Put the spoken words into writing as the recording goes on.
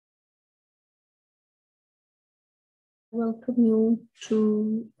Welcome you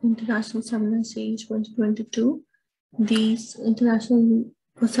to International Seminar Series 2022. These International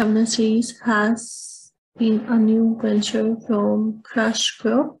Seminar Series has been a new venture from CREST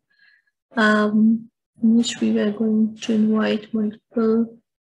Group, in which we were going to invite multiple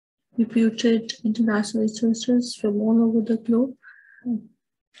reputed international researchers from all over the globe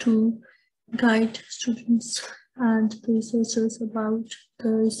to guide students and the researchers about the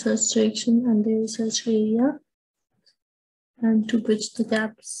research direction and the research area, and to bridge the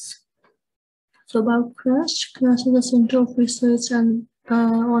gaps. So about CREST is a center of research and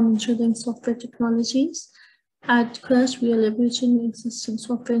on engineering software technologies. At CREST, we are leveraging existing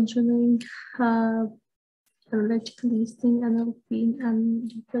software engineering, analytical reasoning, NLP, and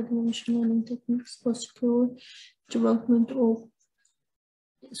deep learning machine learning techniques for secure development of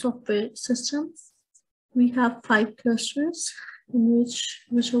software systems. We have 5 clusters in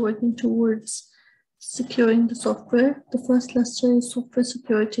which are working towards securing the software. The first cluster is software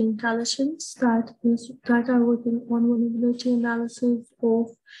security intelligence that are working on vulnerability analysis of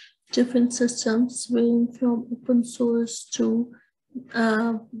different systems, ranging from open source to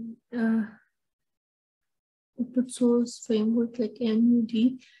open source framework like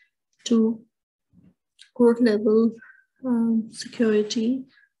MUD to code level security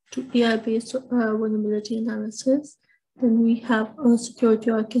to AI-based vulnerability analysis. Then we have a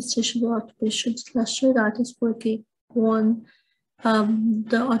security orchestration or automation cluster that is working on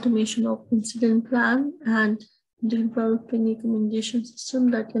the automation of incident plan and developing a recommendation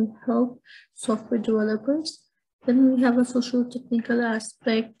system that can help software developers. Then we have a social technical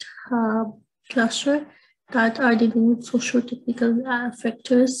aspect cluster that are dealing with social technical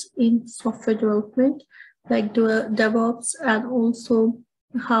factors in software development, like DevOps, and also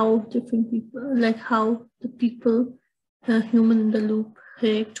how different people, like how the people human in the loop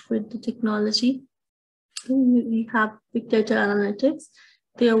react with the technology. We have big data analytics.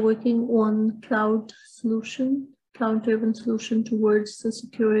 They are working on cloud-driven solution towards the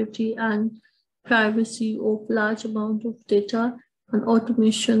security and privacy of large amount of data and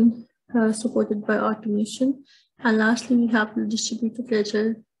automation, supported by automation. And lastly, we have the distributed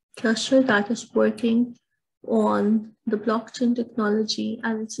ledger cluster that is working on the blockchain technology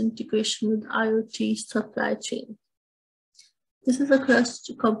and its integration with IoT supply chain. This is a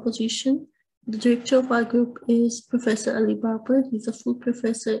CREST composition. The director of our group is Professor Ali Babar. He's a full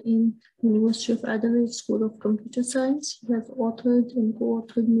professor in University of Adelaide School of Computer Science. He has authored and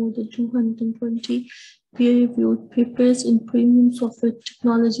co-authored more than 220 peer-reviewed papers in premium software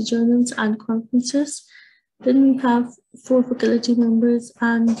technology journals and conferences. Then we have 4 faculty members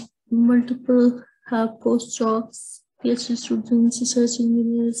and multiple postdocs, PhD students, research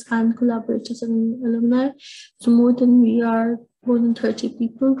engineers, and collaborators and alumni. So more than 30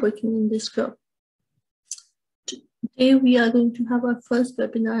 people working in this group. Today we are going to have our first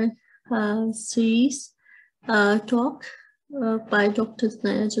webinar series talk by Dr.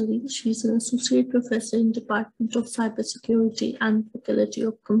 Zunera Jalil. She's an associate professor in Department of Cybersecurity and Faculty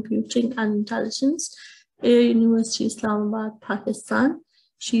of Computing and Intelligence, Air University, Islamabad, Pakistan.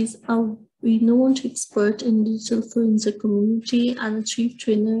 She's a renowned expert in digital forensic community and a chief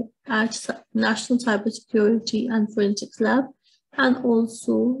trainer at National Cybersecurity and Forensics Lab, and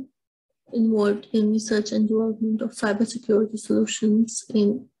also involved in research and development of cybersecurity solutions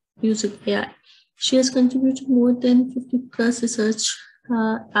in using AI. She has contributed more than 50 plus research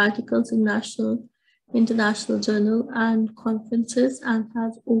articles in national, international journal and conferences, and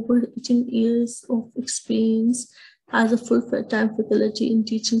has over 18 years of experience as a full-time faculty in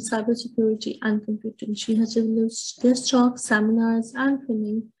teaching cybersecurity and computing. She has developed guest talks, seminars, and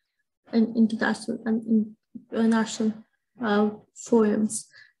training in international and national forums.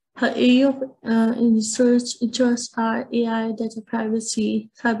 Her area of research interests are AI, data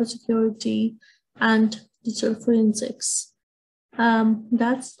privacy, cybersecurity, and digital forensics.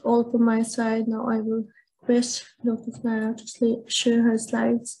 That's all from my side. Now I will request Dr. Zunera to share her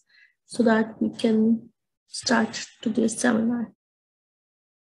slides so that we can start today's seminar.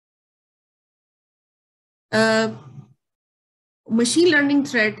 Machine learning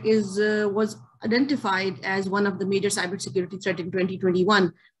threat was identified as one of the major cybersecurity threats in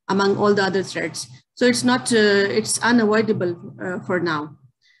 2021 among all the other threats. So it's not, it's unavoidable for now.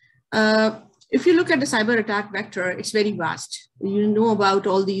 If you look at the cyber attack vector, it's very vast. You know about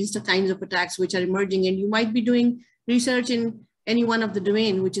all these kinds of attacks which are emerging, and you might be doing research in any one of the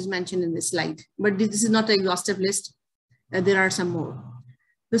domain which is mentioned in this slide. But this is not an exhaustive list. There are some more.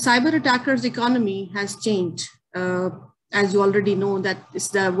 The cyber attackers' economy has changed. As you already know, that is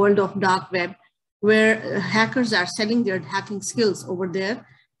the world of dark web, where hackers are selling their hacking skills over there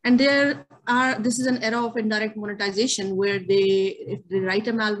And this is an era of indirect monetization where if they write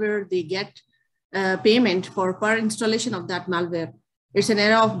a malware, they get payment for per installation of that malware. It's an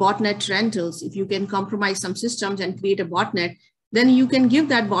era of botnet rentals. If you can compromise some systems and create a botnet, then you can give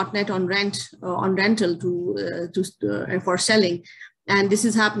that botnet on rental for selling. And this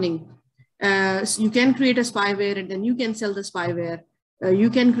is happening. So you can create a spyware and then you can sell the spyware. You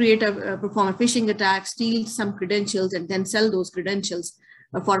can perform a phishing attack, steal some credentials and then sell those credentials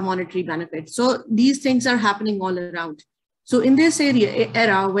for monetary benefit. So these things are happening all around. So in this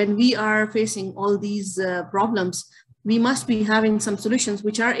era, when we are facing all these problems, we must be having some solutions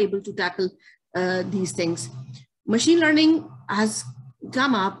which are able to tackle these things. Machine learning has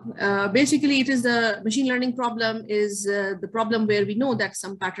come up. Basically, it is the machine learning problem is the problem where we know that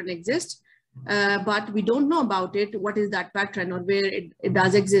some pattern exists, but we don't know about it, what is that pattern or where it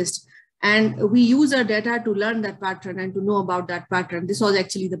does exist. And we use our data to learn that pattern and to know about that pattern. This was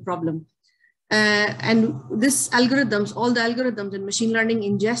actually the problem. And this algorithms, all the algorithms in machine learning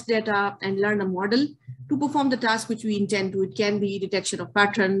ingest data and learn a model to perform the task which we intend to. It can be detection of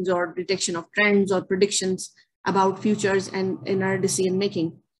patterns or detection of trends or predictions about futures and in our decision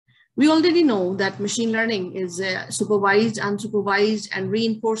making. We already know that machine learning is supervised, unsupervised, and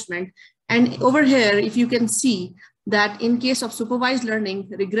reinforcement. And over here, if you can see that in case of supervised learning,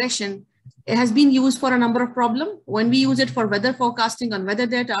 regression, it has been used for a number of problems. When we use it for weather forecasting on weather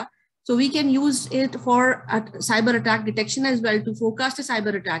data, so we can use it for cyber attack detection as well to forecast a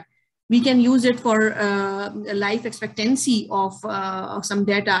cyber attack. We can use it for life expectancy of some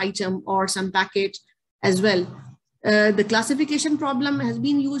data item or some packet as well. The classification problem has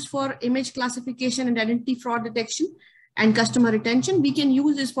been used for image classification and identity fraud detection and customer retention. We can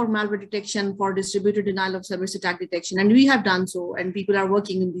use this for malware detection, for distributed denial of service attack detection, and we have done so, and people are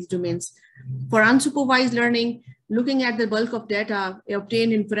working in these domains. For unsupervised learning, looking at the bulk of data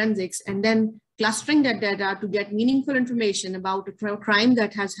obtained in forensics and then clustering that data to get meaningful information about a crime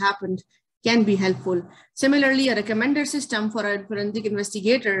that has happened can be helpful. Similarly, a recommender system for a forensic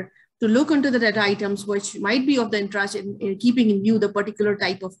investigator to look into the data items which might be of the interest in keeping in view the particular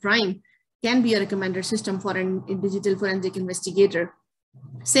type of crime can be a recommender system for a digital forensic investigator.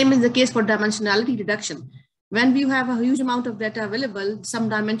 Same is the case for dimensionality reduction. When we have a huge amount of data available, some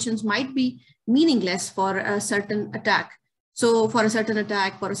dimensions might be meaningless for a certain attack. So for a certain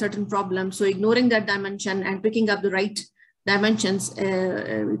attack, for a certain problem, so ignoring that dimension and picking up the right dimensions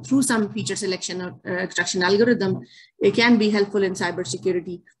through some feature selection or extraction algorithm, it can be helpful in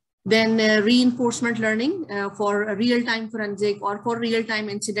cybersecurity. Then reinforcement learning for real-time forensic or for real-time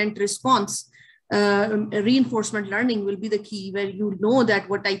incident response. Reinforcement learning will be the key, where you know that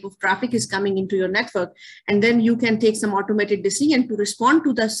what type of traffic is coming into your network, and then you can take some automated decision to respond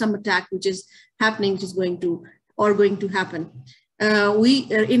to some attack which is happening, which is going to happen.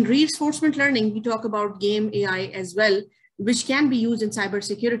 In reinforcement learning, we talk about game AI as well, which can be used in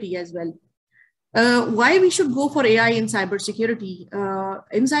cybersecurity as well. Why we should go for AI in cybersecurity?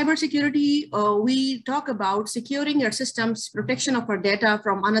 In cybersecurity, we talk about securing our systems, protection of our data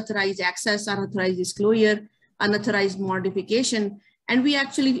from unauthorized access, unauthorized disclosure, unauthorized modification, and we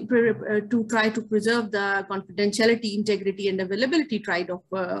actually try to preserve the confidentiality, integrity, and availability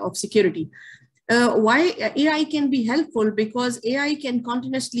of security. Why AI can be helpful? Because AI can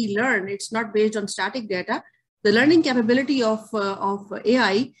continuously learn. It's not based on static data. The learning capability of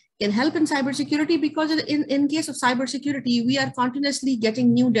AI can help in cybersecurity, because in case of cybersecurity, we are continuously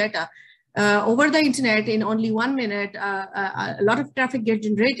getting new data. Over the internet, in only 1 minute, a lot of traffic gets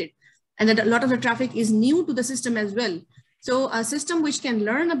generated, and that a lot of the traffic is new to the system as well. So a system which can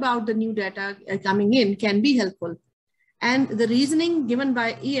learn about the new data coming in can be helpful. And the reasoning given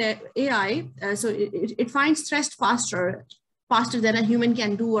by AI, so it finds threats faster than a human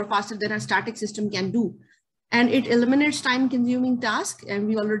can do, or faster than a static system can do. And it eliminates time-consuming tasks, and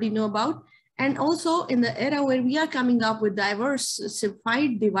we already know about. And also in the era where we are coming up with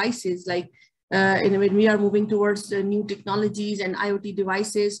diversified devices, like when we are moving towards the new technologies and IoT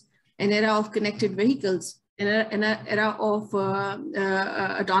devices, an era of connected vehicles, an era of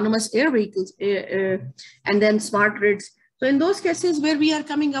autonomous air vehicles, and then smart grids. So in those cases where we are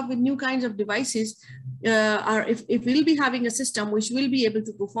coming up with new kinds of devices, if we'll be having a system which will be able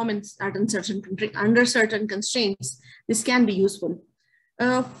to perform under certain constraints, this can be useful.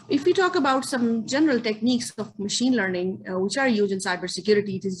 If we talk about some general techniques of machine learning, which are used in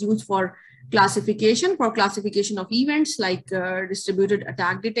cybersecurity, it is used for classification of events like distributed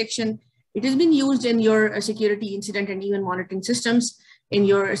attack detection. It has been used in your security incident and event monitoring systems, in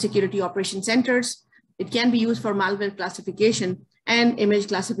your security operation centers. It can be used for malware classification and image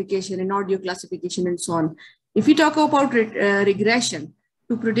classification and audio classification and so on. If we talk about regression,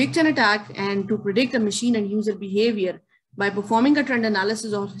 to predict an attack and to predict a machine and user behavior by performing a trend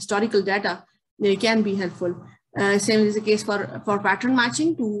analysis of historical data, they can be helpful. Same is the case for pattern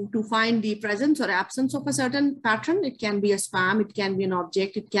matching to find the presence or absence of a certain pattern. It can be a spam, it can be an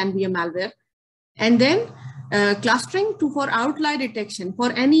object, it can be a malware. And then clustering for outlier detection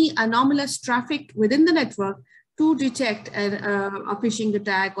for any anomalous traffic within the network to detect a phishing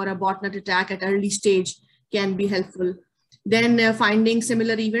attack or a botnet attack at early stage can be helpful. Then finding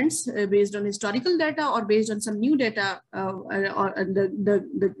similar events based on historical data or based on some new data, or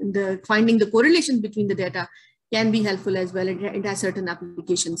finding the correlations between the data can be helpful as well. It has certain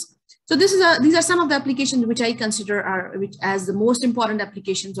applications. So these are some of the applications which I consider as the most important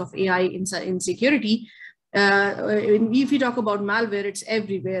applications of AI in security. If you talk about malware, it's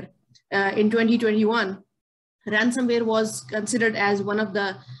everywhere. In 2021, ransomware was considered as one of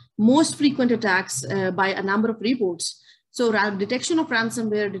the most frequent attacks by a number of reports. So detection of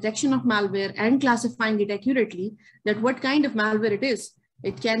ransomware, detection of malware, and classifying it accurately, that what kind of malware it is,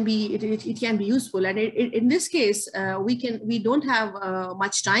 it can be useful. And in this case, we don't have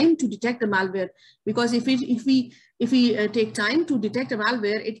much time to detect the malware, because if we take time to detect a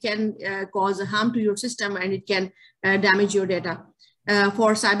malware, it can cause harm to your system and it can damage your data.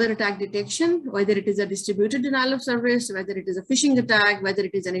 For cyber attack detection, whether it is a distributed denial of service, whether it is a phishing attack, whether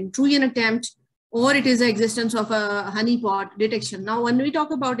it is an intrusion attempt, or it is the existence of a honeypot detection. Now, when we talk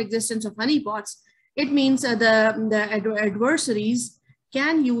about existence of honeypots, it means the adversaries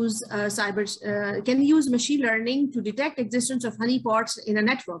can use machine learning to detect existence of honeypots in a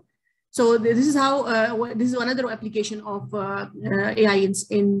network. So this is how this is another application of AI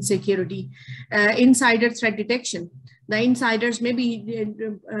in security. Insider threat detection. The insiders may be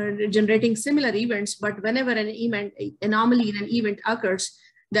generating similar events, but whenever an anomaly in an event occurs,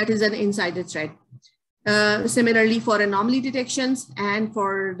 that is an insider threat. Similarly, for anomaly detections and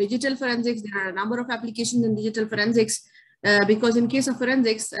for digital forensics, there are a number of applications in digital forensics. Because in case of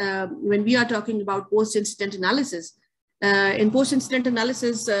forensics, when we are talking about post-incident analysis, in post-incident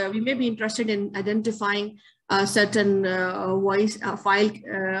analysis, we may be interested in identifying a certain audio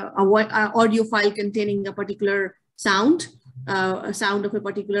file containing a particular sound, a sound of a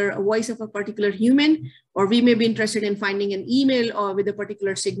particular voice of a particular human, or we may be interested in finding an email or with a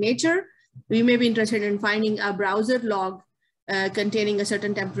particular signature. We may be interested in finding a browser log containing a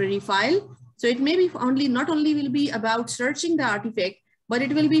certain temporary file. So it may be not only will be about searching the artifact, but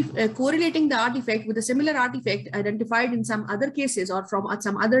it will be correlating the artifact with a similar artifact identified in some other cases or from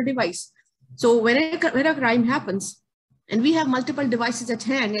some other device. So when a crime happens and we have multiple devices at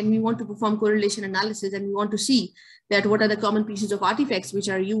hand and we want to perform correlation analysis and we want to see that what are the common pieces of artifacts which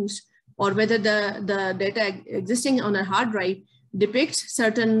are used, or whether the data existing on a hard drive depicts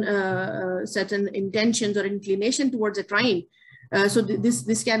certain intentions or inclination towards a crime. So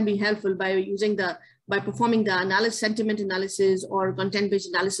this can be helpful by performing the sentiment analysis or content-based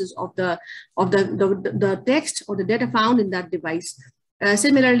analysis of the text or the data found in that device.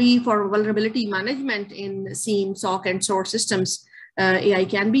 Similarly, for vulnerability management in SIEM, SOC, and SOAR systems, AI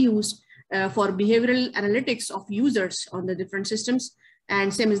can be used for behavioral analytics of users on the different systems.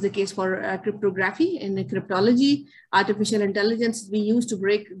 And same is the case for cryptography. In cryptology, artificial intelligence is being used to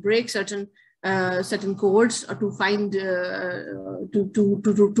break certain codes or to find to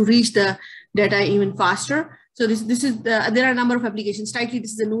reach the data even faster. So this is there are a number of applications. Slightly,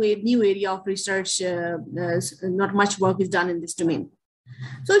 this is a new area of research. Not much work is done in this domain.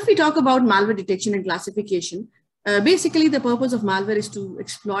 So if we talk about malware detection and classification, basically the purpose of malware is to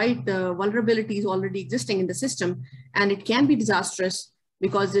exploit the vulnerabilities already existing in the system, and it can be disastrous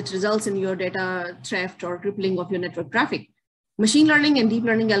because it results in your data theft or crippling of your network traffic. Machine learning and deep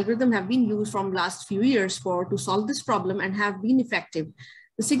learning algorithms have been used from last few years to solve this problem and have been effective.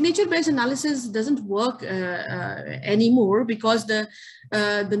 The signature-based analysis doesn't work anymore because the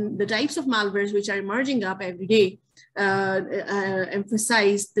types of malwares which are emerging up every day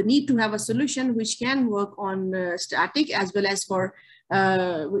emphasize the need to have a solution which can work on static as well as for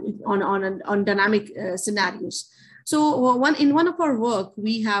on dynamic scenarios. So in one of our work,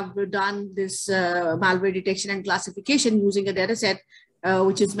 we have done this malware detection and classification using a data set,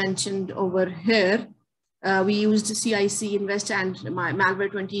 which is mentioned over here. We used CIC Invest and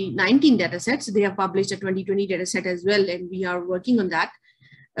Malware 2019 data sets. They have published a 2020 data set as well, and we are working on that.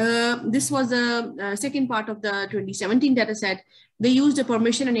 This was the second part of the 2017 data set. They used the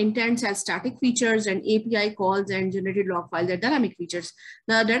permission and intents as static features and API calls and generated log files as dynamic features.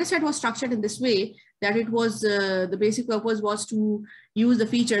 The data set was structured in this way that it was the basic purpose was to use the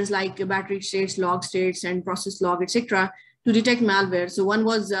features like battery states, log states, and process log, etc., to detect malware. So one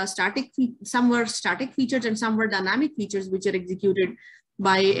was some were static features and some were dynamic features which are executed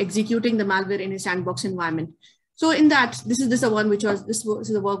by executing the malware in a sandbox environment. So in that, this is the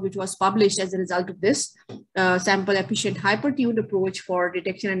work which was published as a result of this sample efficient hyper-tuned approach for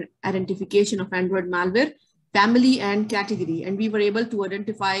detection and identification of Android malware, family and category. And we were able to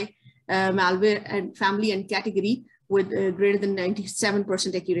identify malware and family and category with greater than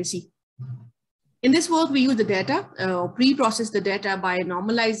 97% accuracy. In this work, we use the data, pre-process the data by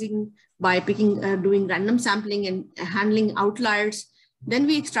normalizing, by doing random sampling and handling outliers. Then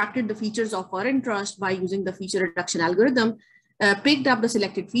we extracted the features of our interest by using the feature reduction algorithm, picked up the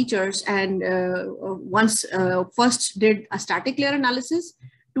selected features, and first did a static layer analysis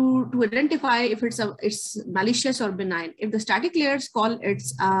to identify if it's malicious or benign. If the static layers call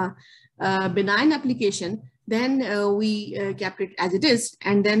it's a benign application, then we kept it as it is.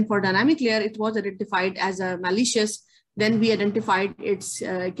 And then for dynamic layer, it was identified as a malicious. Then we identified its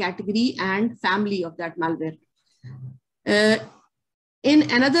category and family of that malware.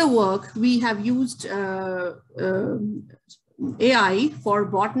 In another work, we have used AI for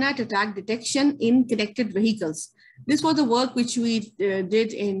botnet attack detection in connected vehicles. This was the work which we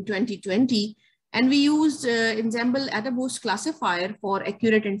did in 2020. And we used Ensemble AdaBoost classifier for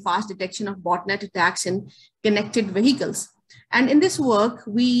accurate and fast detection of botnet attacks in connected vehicles. And in this work,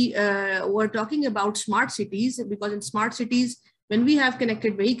 we were talking about smart cities, because in smart cities, when we have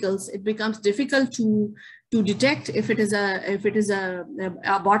connected vehicles, it becomes difficult to detect if a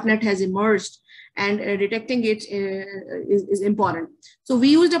botnet has emerged, and detecting it is important. So we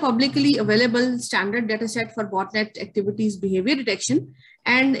used a publicly available standard data set for botnet activities behavior detection.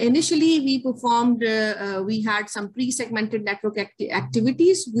 And initially we performed, we had some pre-segmented network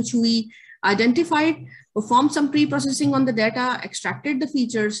activities, which we identified, performed some pre-processing on the data, extracted the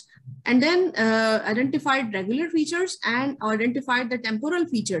features, and then identified regular features and identified the temporal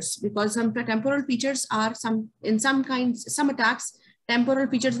features, because some temporal features are some attacks, temporal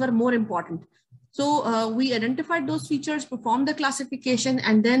features were more important. So we identified those features, performed the classification,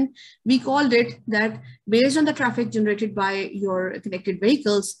 and then we called it that based on the traffic generated by your connected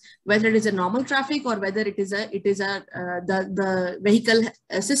vehicles, whether it is a normal traffic or whether the vehicle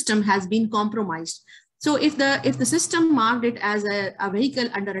system has been compromised. So if the system marked it as a vehicle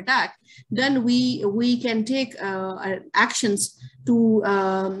under attack, then we can take actions to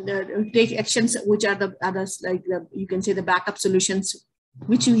take actions which are the others, like you can say the backup solutions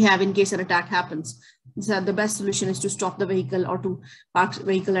which we have in case an attack happens. So the best solution is to stop the vehicle or to park the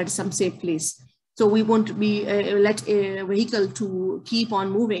vehicle at some safe place. So we won't be let a vehicle to keep on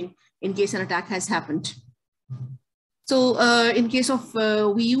moving in case an attack has happened. So in case of,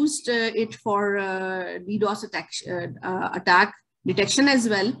 we used it for DDoS attack detection as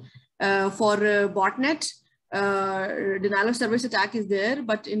well. For botnet, denial of service attack is there,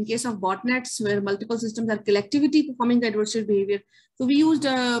 but in case of botnets where multiple systems are collectively performing the adversarial behavior, so we used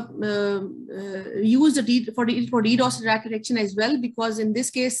for DDoS attack detection as well, because in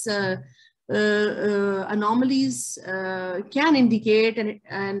this case anomalies can indicate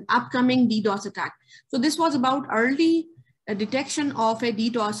an upcoming DDoS attack. So this was about early detection of a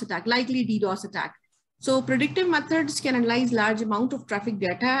DDoS attack, likely DDoS attack. So predictive methods can analyze large amount of traffic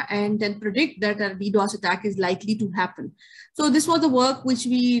data and then predict that a DDoS attack is likely to happen. So this was the work which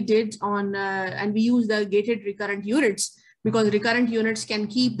we did on, and we used the gated recurrent units, because recurrent units can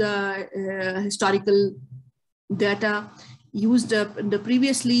keep the historical data, used the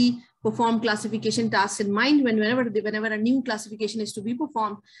previously performed classification tasks in mind whenever a new classification is to be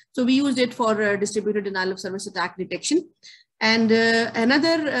performed. So we used it for distributed denial of service attack detection. And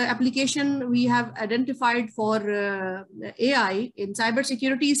another application we have identified for AI in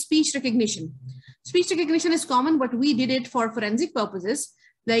cybersecurity is speech recognition. Speech recognition is common, but we did it for forensic purposes.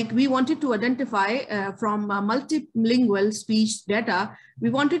 Like we wanted to identify from multilingual speech data, we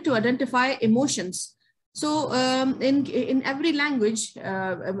wanted to identify emotions. So in every language,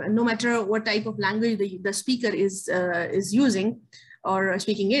 no matter what type of language the speaker is using or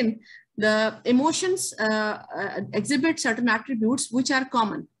speaking in, the emotions exhibit certain attributes which are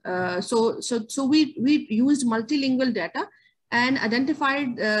common. So we used multilingual data and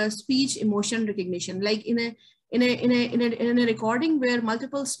identified speech emotion recognition, like in a recording where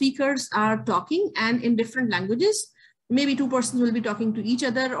multiple speakers are talking and in different languages. Maybe two persons will be talking to each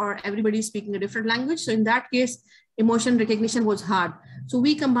other, or everybody is speaking a different language. So in that case, emotion recognition was hard. So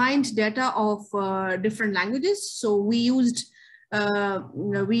we combined data of different languages. So we used the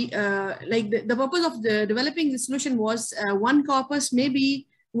purpose of developing the solution was one corpus maybe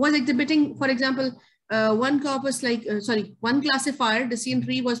was exhibiting, for example, one corpus one classifier, the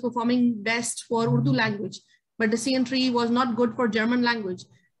CN3 was performing best for Urdu language, but the CN3 was not good for German language.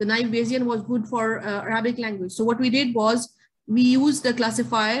 The naive Bayesian was good for Arabic language. So what we did was we use the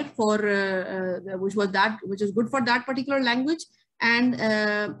classifier for which is good for that particular language, and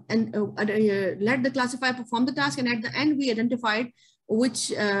let the classifier perform the task. And at the end, we identified which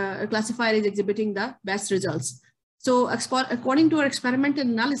classifier is exhibiting the best results. So according to our experimental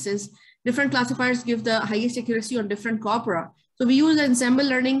analysis, different classifiers give the highest accuracy on different corpora. So we use the ensemble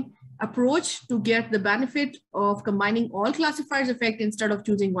learning approach to get the benefit of combining all classifiers effect instead of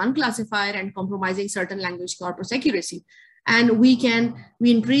choosing one classifier and compromising certain language corpus accuracy. And we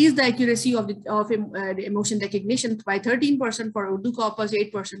increase the accuracy of the emotion recognition by 13% for Urdu corpus,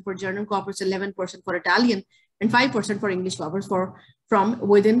 8% for German corpus, 11% for Italian, and 5% for English corpus from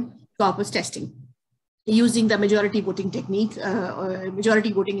within corpus testing, using the majority voting technique,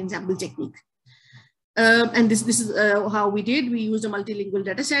 majority voting ensemble technique. And this is how we did. We used a multilingual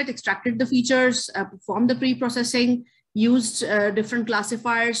data set, extracted the features, performed the pre-processing, used different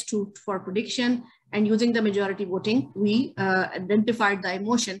classifiers for prediction, and using the majority voting, we identified the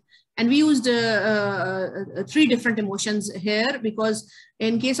emotion. And we used 3 different emotions here, because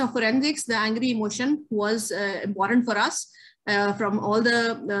in case of forensics, the angry emotion was important for us. From all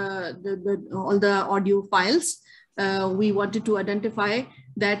the audio files, we wanted to identify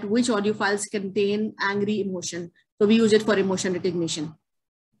that which audio files contain angry emotion. So we use it for emotion recognition.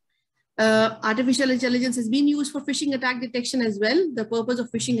 Artificial intelligence has been used for phishing attack detection as well. The purpose of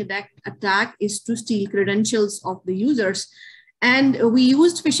phishing attack is to steal credentials of the users. And we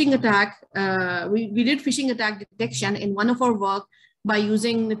used phishing attack, we did phishing attack detection in one of our work by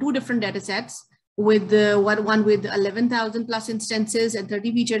using 2 different data sets, with one with 11,000 plus instances and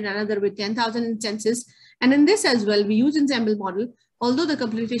 30 featured, and another with 10,000 instances. And in this as well, we use ensemble model, although the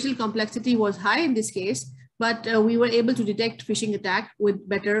computational complexity was high in this case, but we were able to detect phishing attack with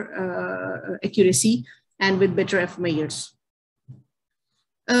better accuracy and with better FMIRs.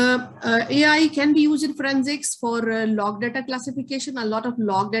 AI can be used in forensics for log data classification. A lot of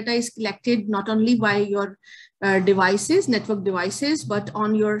log data is collected not only by your devices, network devices, but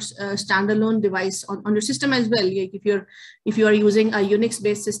on your standalone device, on your system as well. Like if you are using a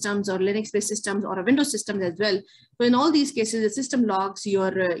Unix-based systems or Linux-based systems or a Windows system as well. So in all these cases, the system logs,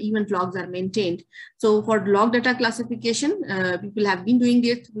 your event logs are maintained. So for log data classification, people have been doing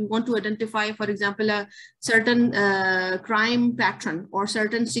it. We want to identify, for example, a certain crime pattern or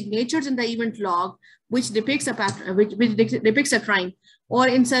certain signatures in the event log, which depicts a pattern, which depicts a crime. Or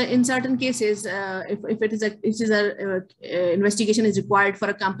in certain cases, if it is a investigation is required for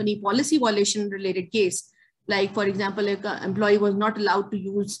a company policy violation related case, like for example, an employee was not allowed to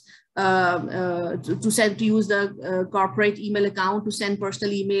use use the corporate email account to send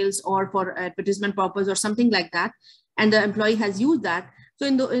personal emails or for advertisement purpose or something like that, and the employee has used that. So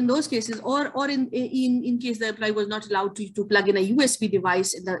in those cases, or in case the employee was not allowed to plug in a USB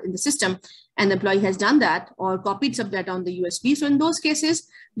device in the system, and the employee has done that or copied some data on the USB. So in those cases,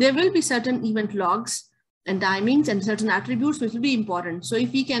 there will be certain event logs and timings and certain attributes which will be important. So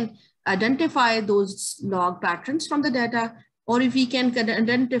if we can identify those log patterns from the data, or if we can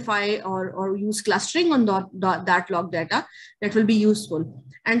identify or use clustering on that log data, that will be useful.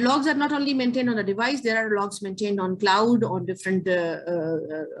 And logs are not only maintained on a device, there are logs maintained on cloud, on different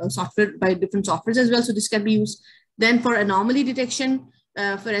software, by different softwares as well. So this can be used. Then for anomaly detection,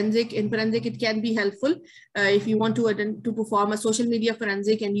 in forensic, it can be helpful. If you want to perform a social media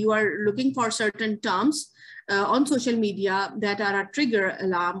forensic and you are looking for certain terms on social media that are a trigger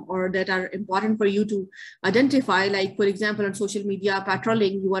alarm or that are important for you to identify, like for example, on social media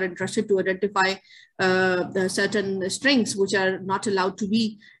patrolling, you are interested to identify the certain strings which are not allowed to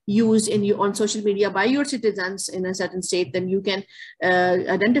be used on social media by your citizens in a certain state, then you can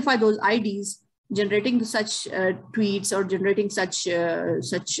identify those IDs, generating such tweets or generating such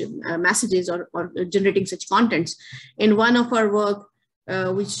messages or generating such contents. In one of our work,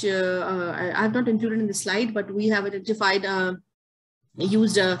 which I have not included in the slide, but we have identified,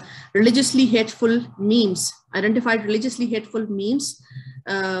 used religiously hateful memes,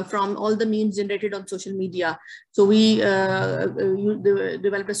 from all the memes generated on social media. So we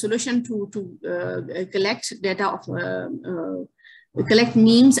developed a solution to collect data of collect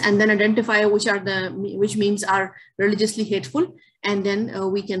memes and then identify which memes are religiously hateful, and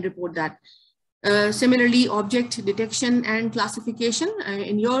then we can report that. Similarly, object detection and classification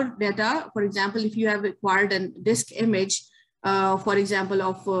in your data. For example, if you have acquired a disk image, for example,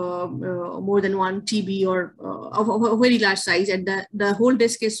 of more than 1 TB or of a very large size, and the whole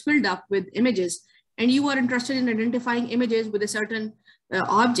disk is filled up with images, and you are interested in identifying images with a certain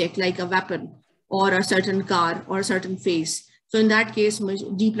object like a weapon or a certain car or a certain face. So in that case,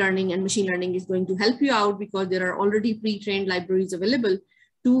 deep learning and machine learning is going to help you out, because there are already pre-trained libraries available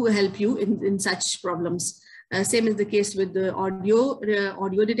to help you in such problems. Same is the case with the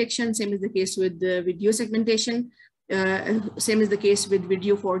audio detection. Same is the case with the video segmentation. Same is the case with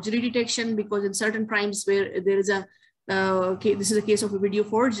video forgery detection, because in certain crimes where there is a this is a case of a video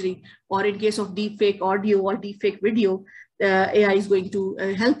forgery, or in case of deep fake audio or deep fake video, AI is going to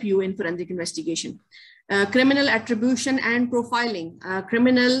help you in forensic investigation. Criminal attribution and profiling.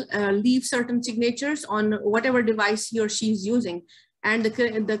 Criminal leaves certain signatures on whatever device he or she is using, and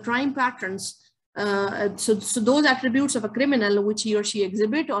the crime patterns. So those attributes of a criminal which he or she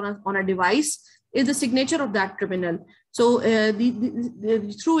exhibit on a device is the signature of that criminal. So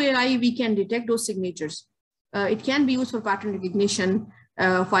through AI, we can detect those signatures. It can be used for pattern recognition,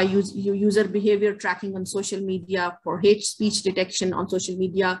 for user behavior tracking on social media, for hate speech detection on social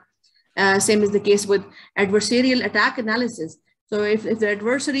media. Same is the case with adversarial attack analysis. So if the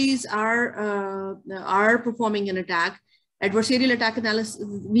adversaries are performing an attack, adversarial attack analysis,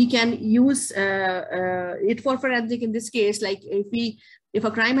 we can use it for forensic in this case. Like if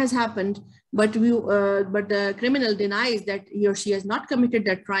a crime has happened, but the criminal denies that he or she has not committed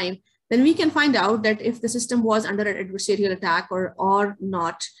that crime, then we can find out that if the system was under an adversarial attack or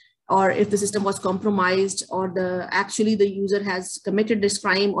not, or if the system was compromised, or actually the user has committed this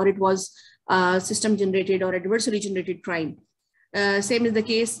crime, or it was system generated or adversary generated crime. Same is the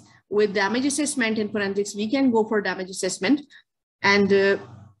case with damage assessment in forensics. We can go for damage assessment, and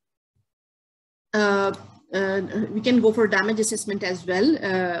we can go for damage assessment as well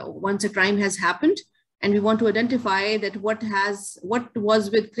once a crime has happened, and we want to identify that what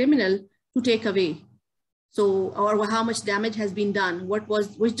was with criminal to take away. So, or how much damage has been done,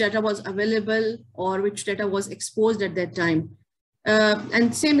 which data was available, or which data was exposed at that time.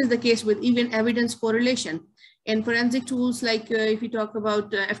 And same is the case with even evidence correlation. In forensic tools, like if we talk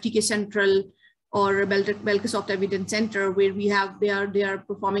about FTK Central or Belkasoft Evidence Center, where they are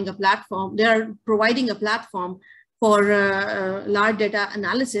performing a platform, they are providing a platform for large data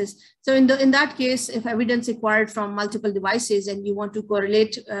analysis. So in that case, if evidence acquired from multiple devices and you want to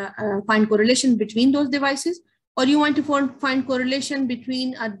correlate, find correlation between those devices, or you want to find correlation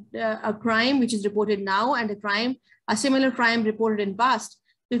between a crime which is reported now and a similar crime reported in past.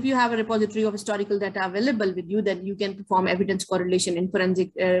 So if you have a repository of historical data available with you, then you can perform evidence correlation in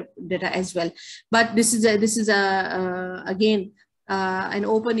forensic data as well. But this is again an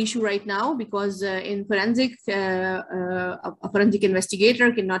open issue right now, because in forensic, a forensic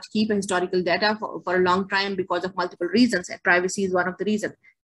investigator cannot keep a historical data for a long time because of multiple reasons, and privacy is one of the reasons.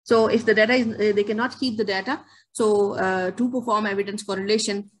 So if the data is, they cannot keep the data, so to perform evidence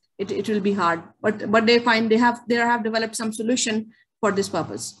correlation, it will be hard. But they have developed some solution for this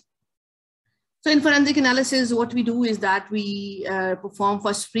purpose. So in forensic analysis, what we do is that we perform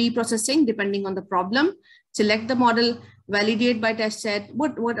first pre-processing depending on the problem, select the model, validate by test set.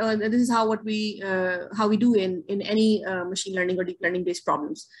 This is how we do in any machine learning or deep learning based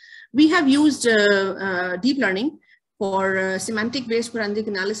problems. We have used deep learning for semantic based forensic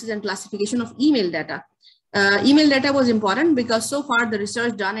analysis and classification of email data. Email data was important because so far the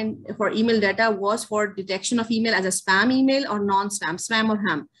research done for email data was for detection of email as a spam email or non-spam, spam or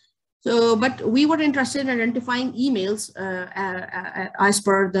ham. So, but we were interested in identifying emails as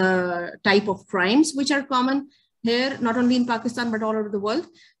per the type of crimes which are common here, not only in Pakistan, but all over the world.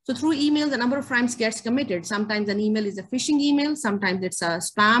 So through email, the number of crimes gets committed. Sometimes an email is a phishing email, sometimes it's a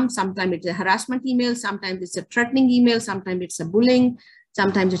spam, sometimes it's a harassment email, sometimes it's a threatening email, sometimes it's a bullying,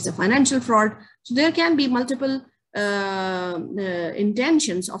 sometimes it's a financial fraud. So there can be multiple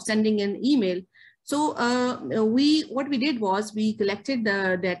intentions of sending an email. So what we did was we collected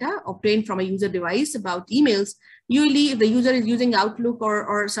the data obtained from a user device about emails. Usually if the user is using Outlook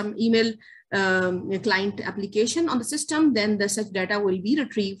or some email client application on the system, then such data will be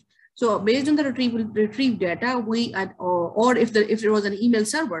retrieved. So based on the retrieved data, or if there was an email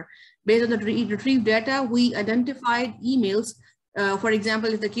server, based on the retrieved data, we identified emails. For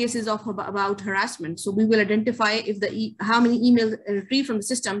example, if the case is about harassment, so we will identify if how many emails retrieved from the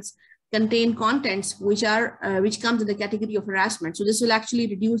systems contain contents which comes in the category of harassment. So this will actually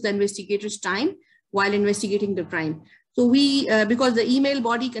reduce the investigator's time while investigating the crime. So we, because the email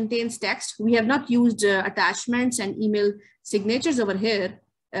body contains text, we have not used attachments and email signatures over here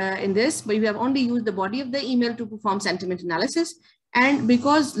in this, but we have only used the body of the email to perform sentiment analysis. And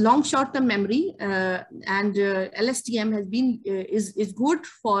because long short-term memory and LSTM has been is good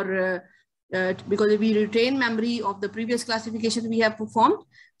for because we retain memory of the previous classification we have performed.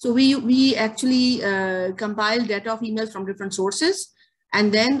 So we actually compile data of emails from different sources,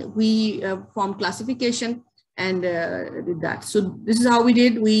 and then we form classification and did that. So this is how we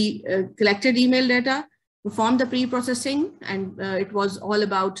did. We collected email data, performed the pre-processing, and it was all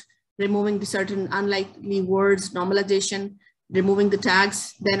about removing the certain unlikely words, normalization, removing the tags,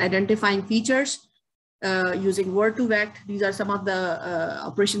 then identifying features, using word2vec. These are some of the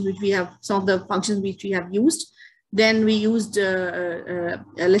operations which we have, some of the functions which we have used. Then we used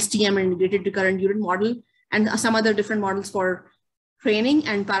LSTM and integrated recurrent unit model, and some other different models for training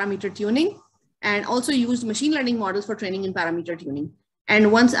and parameter tuning, and also used machine learning models for training and parameter tuning.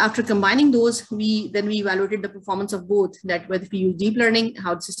 And once after combining those, we evaluated the performance of both, that whether if we use deep learning,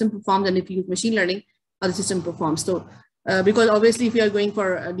 how the system performs, and if we use machine learning, how the system performs. So because obviously if we are going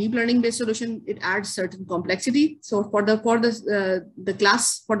for a deep learning based solution, it adds certain complexity. So for the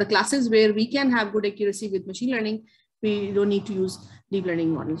classes where we can have good accuracy with machine learning, we don't need to use deep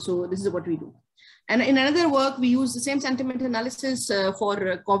learning models. So this is what we do. And in another work, we use the same sentiment analysis for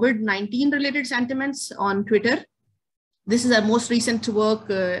COVID-19 related sentiments on Twitter. This is our most recent work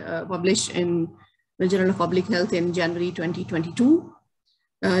published in the Journal of Public Health in January 2022.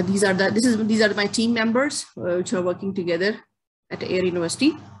 These are my team members which are working together at Air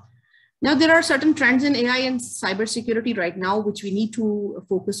University. Now there are certain trends in AI and cybersecurity right now which we need to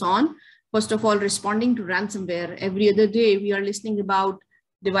focus on. First of all, responding to ransomware. Every other day we are listening about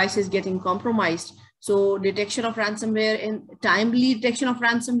devices getting compromised. So detection of ransomware and timely detection of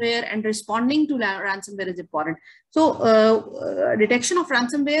ransomware and responding to ransomware is important. So detection of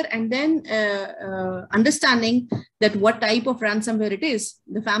ransomware and then understanding that what type of ransomware it is,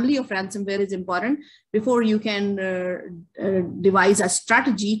 the family of ransomware is important before you can devise a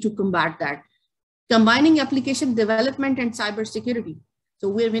strategy to combat that. Combining application development and cybersecurity. So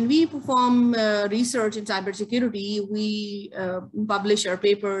when we perform research in cybersecurity, we publish our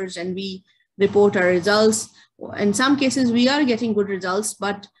papers and we report our results. In some cases, we are getting good results,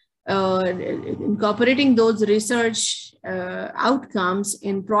 but incorporating those research outcomes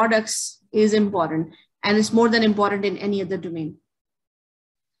in products is important, and it's more than important in any other domain.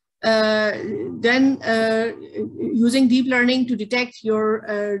 Then using deep learning to detect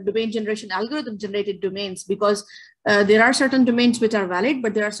your domain generation algorithm generated domains, because there are certain domains which are valid,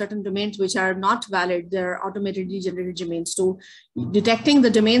 but there are certain domains which are not valid. They're automatically generated domains. So detecting the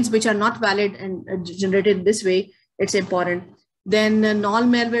domains which are not valid and generated this way, it's important. Then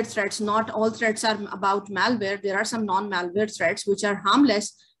non-malware threats. Not all threats are about malware. There are some non-malware threats which are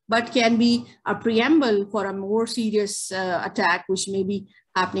harmless, but can be a preamble for a more serious attack, which may be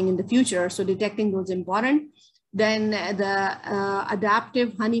happening in the future. So detecting those is important. Then the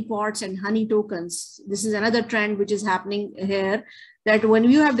adaptive honeypots and honey tokens. This is another trend which is happening here, that when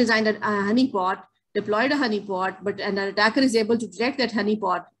you have designed a honeypot, deployed a honeypot, but an attacker is able to detect that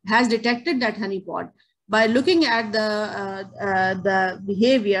honeypot, has detected that honeypot by looking at the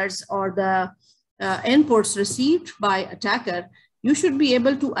behaviors or the inputs received by attacker, you should be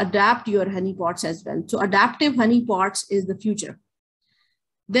able to adapt your honeypots as well. So adaptive honeypots is the future.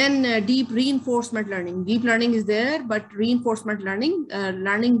 Then deep reinforcement learning. Deep learning is there, but reinforcement learning,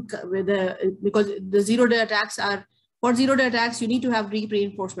 because the zero-day attacks are, for zero-day attacks, you need to have deep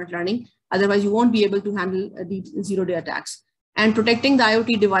reinforcement learning. Otherwise, you won't be able to handle deep zero-day attacks. And protecting the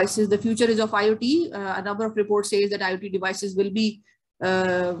IoT devices. The future is of IoT. A number of reports say that IoT devices will be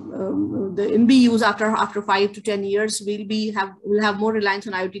in use after 5 to 10 years. We'll have more reliance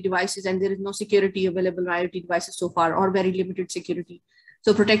on IoT devices, and there is no security available on IoT devices so far, or very limited security.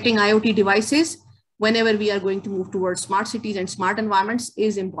 So protecting IoT devices whenever we are going to move towards smart cities and smart environments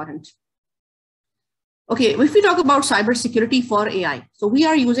is important. Okay, if we talk about cybersecurity for AI, so we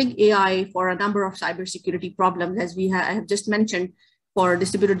are using AI for a number of cybersecurity problems, as I have just mentioned, for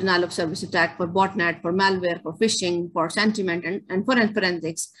distributed denial of service attack, for botnet, for for phishing, for sentiment, and for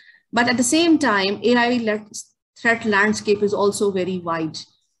forensics. But at the same time, AI threat landscape is also very wide.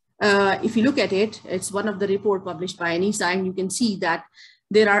 If you look at it, it's one of the report published by NISA, and you can see that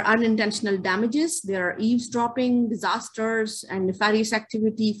there are unintentional damages, there are eavesdropping, disasters, and nefarious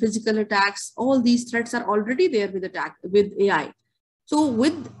activity, physical attacks. All these threats are already there with AI. So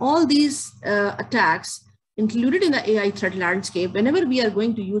with all these attacks included in the AI threat landscape, whenever we are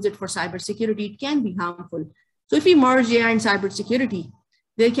going to use it for cybersecurity, it can be harmful. So if we merge AI and cybersecurity,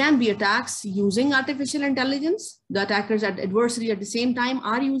 there can be attacks using artificial intelligence. The attackers and adversary at the same time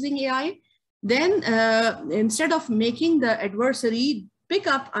are using AI. Then instead of making the adversary pick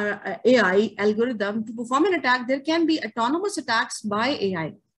up an AI algorithm to perform an attack, there can be autonomous attacks by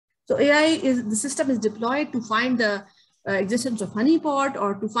AI. So the system is deployed to find the existence of honeypot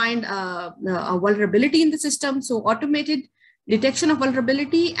or to find a vulnerability in the system. So automated detection of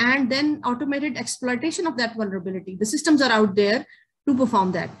vulnerability and then automated exploitation of that vulnerability. The systems are out there to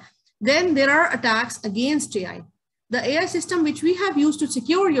perform that. Then there are attacks against AI. the AI system which we have used to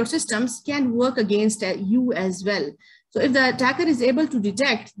secure your systems can work against you as well. So if the attacker is able to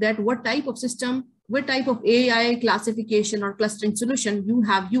detect that what type of system, what type of AI classification or clustering solution you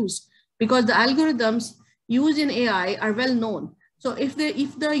have used, because the algorithms used in AI are well known. So if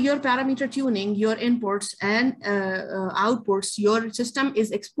your parameter tuning, your inputs and outputs, your system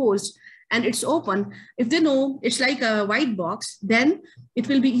is exposed and it's open, if they know it's like a white box, then it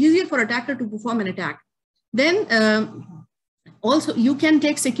will be easier for attacker to perform an attack. Then also you can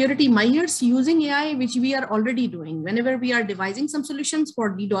take security measures using AI, which we are already doing. Whenever we are devising some solutions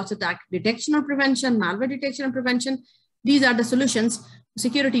for DDoS attack detection or prevention, malware detection and prevention, these are the solutions,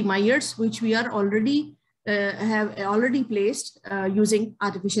 security measures, which we are already have already placed using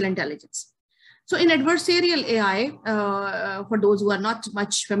artificial intelligence. So in adversarial AI, for those who are not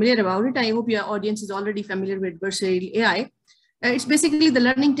much familiar about it, I hope your audience is already familiar with adversarial AI. It's basically the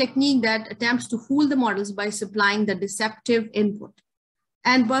learning technique that attempts to fool the models by supplying the deceptive input.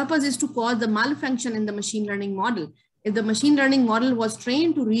 And purpose is to cause the malfunction in the machine learning model. If the machine learning model was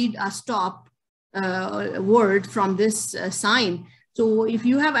trained to read a stop word from this sign, so if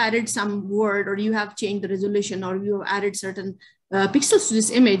you have added some word or you have changed the resolution or you have added certain pixels to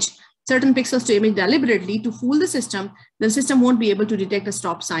this image, certain pixels to image deliberately to fool the system won't be able to detect a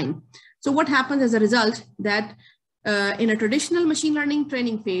stop sign. So what happens as a result that in a traditional machine learning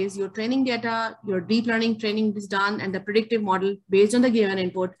training phase, your training data, your deep learning training is done and the predictive model based on the given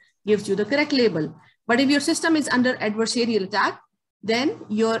input gives you the correct label. But if your system is under adversarial attack, then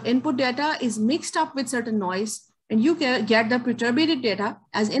your input data is mixed up with certain noise and you get the perturbated data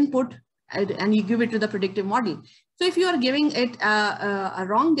as input and you give it to the predictive model. So if you are giving it a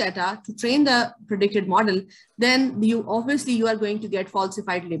wrong data to train the predicted model, then you are going to get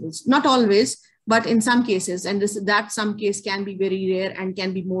falsified labels. Not always, but in some cases, and that some case can be very rare and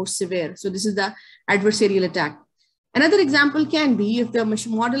can be more severe. So this is the adversarial attack. Another example can be if the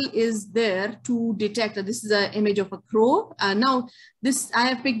model is there to detect, this is an image of a crow. Now I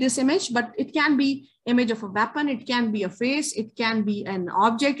have picked this image, but it can be image of a weapon, it can be a face, it can be an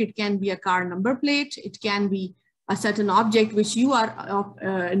object, it can be a car number plate, it can be a certain object which you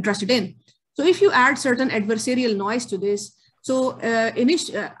are interested in. So if you add certain adversarial noise to this, so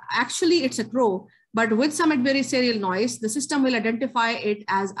actually it's a crow, but with some adversarial noise, the system will identify it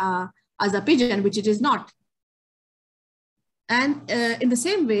as a pigeon, which it is not. And in the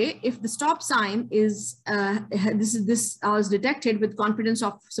same way, if the stop sign is, this was detected with confidence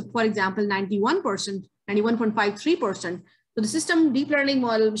of, so for example, 91%, 91.53%. So the system deep learning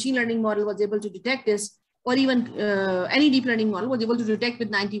model, machine learning model was able to detect this, or even any deep learning model was able to detect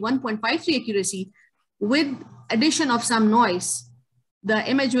with 91.53 accuracy. With addition of some noise, the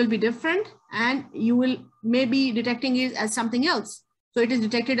image will be different and you will maybe detecting it as something else. So it is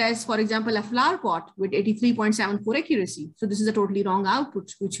detected as, for example, a flower pot with 83.74 accuracy. So this is a totally wrong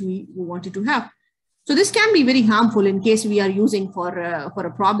output, which we wanted to have. So this can be very harmful in case we are using for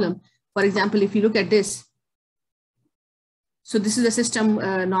a problem. For example, if you look at this, so this is the system,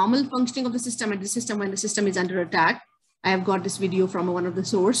 normal functioning of the system and the system when the system is under attack. I have got this video from one of the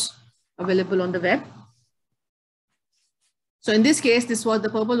source available on the web. So in this case, the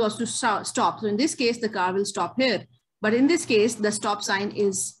purpose was to stop. So in this case, the car will stop here. But in this case, the stop sign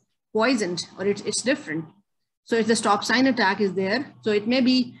is poisoned or it's different. So if the stop sign attack is there, so it may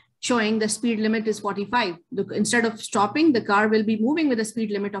be showing the speed limit is 45. Instead of stopping, the car will be moving with a speed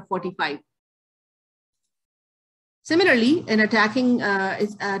limit of 45. Similarly, in attacking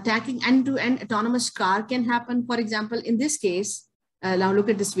end-to-end autonomous car can happen. For example, in this case, now look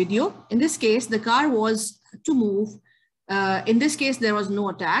at this video. In this case, the car was to move. In this case, there was no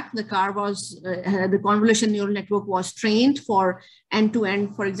attack. The car was, the convolution neural network was trained for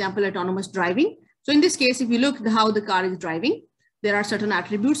end-to-end, for example, autonomous driving. So in this case, if you look at how the car is driving, there are certain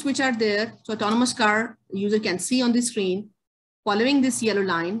attributes which are there. So autonomous car user can see on the screen, following this yellow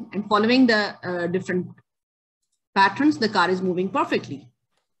line and following the different patterns, the car is moving perfectly.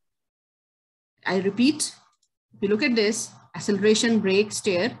 I repeat, if you look at this, acceleration, brake,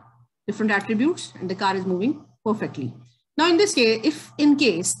 steer, different attributes, and the car is moving perfectly. Now, in this case, if in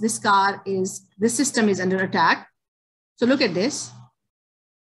case this system is under attack, so look at this.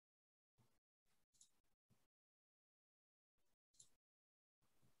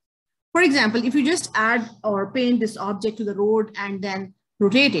 For example, if you just add or paint this object to the road and then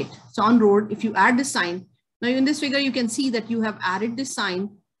rotate it. So on road, if you add this sign, now in this figure, you can see that you have added this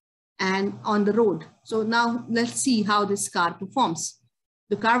sign and on the road. So now let's see how this car performs.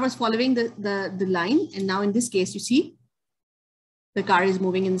 The car was following the line. And now in this case, you see, the car is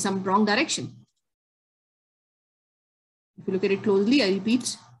moving in some wrong direction. If you look at it closely, I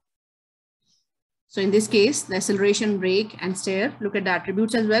repeat. So in this case, the acceleration, brake, and steer, look at the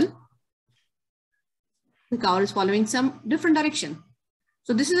attributes as well. The car is following some different direction.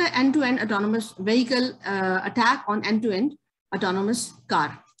 So this is an end-to-end autonomous vehicle attack on end-to-end autonomous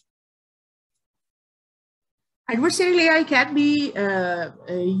car. Adversarial AI can be has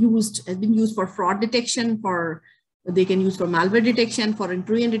been used for fraud detection, they can use for malware detection, for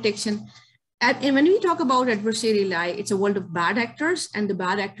intrusion detection. And when we talk about adversarial AI, it's a world of bad actors, and the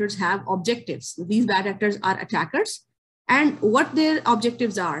bad actors have objectives. These bad actors are attackers, and what their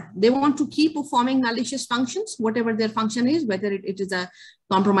objectives are. They want to keep performing malicious functions, whatever their function is, whether it is a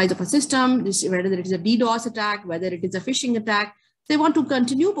compromise of a system, whether it is a DDoS attack, whether it is a phishing attack. They want to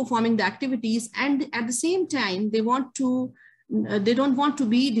continue performing the activities, and at the same time, they don't want to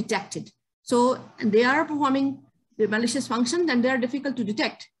be detected. So they are performing the malicious functions, and they are difficult to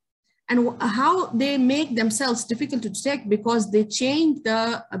detect. And how they make themselves difficult to detect, because they change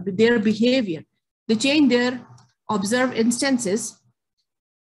their behavior. They change their observed instances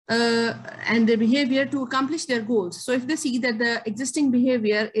and their behavior to accomplish their goals. So if they see that the existing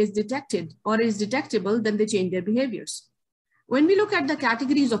behavior is detected or is detectable, then they change their behaviors. When we look at the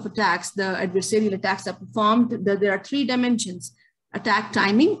categories of attacks, the adversarial attacks are performed, there are 3 dimensions: attack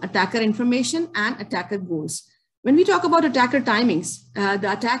timing, attacker information, and attacker goals. When we talk about attacker timings,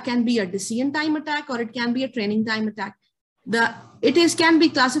 the attack can be a decision time attack, or it can be a training time attack. It can be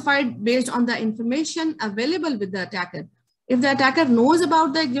classified based on the information available with the attacker. If the attacker knows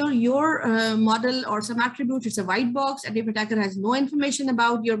about your model or some attributes, it's a white box. And if attacker has no information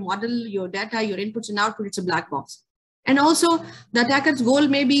about your model, your data, your inputs and outputs, it's a black box. And also the attacker's goal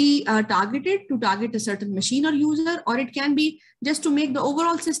may be targeted to target a certain machine or user, or it can be just to make the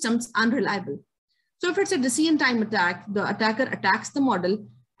overall systems unreliable. So if it's a decision time attack, the attacker attacks the model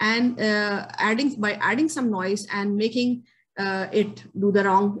and by adding some noise and making it do the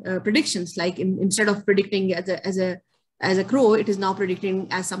wrong predictions. Like instead of predicting as a crow, it is now predicting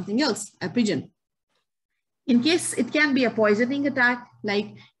as something else, a pigeon. In case it can be a poisoning attack,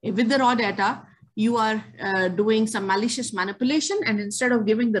 like with the raw data, you are doing some malicious manipulation, and instead of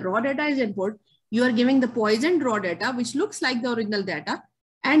giving the raw data as input, you are giving the poisoned raw data, which looks like the original data.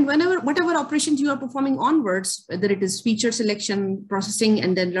 And whatever operations you are performing onwards, whether it is feature selection, processing,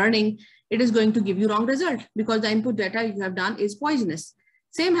 and then learning, it is going to give you wrong result because the input data you have done is poisonous.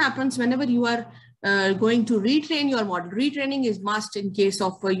 Same happens whenever you are going to retrain your model. Retraining is must in case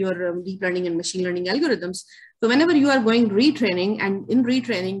of your deep learning and machine learning algorithms. So whenever you are going retraining, and in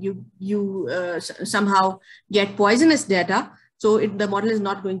retraining, you somehow get poisonous data, so the model is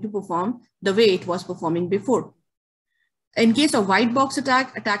not going to perform the way it was performing before. In case of white box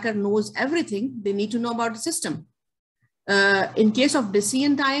attack, attacker knows everything. They need to know about the system. In case of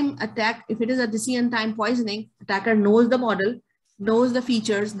decision time attack, if it is a decision time poisoning, attacker knows the model, knows the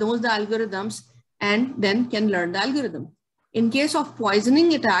features, knows the algorithms, and then can learn the algorithm. In case of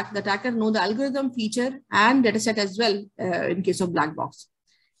poisoning attack, the attacker knows the algorithm, feature, and dataset as well in case of black box.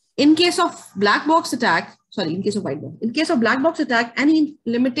 In case of black box attack, in case of white box. In case of black box attack, any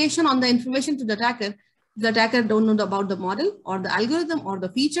limitation on the information to the attacker don't know about the model or the algorithm or the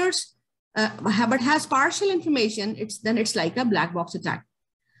features, but has partial information, then it's like a black box attack.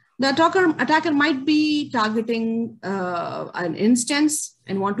 The attacker might be targeting an instance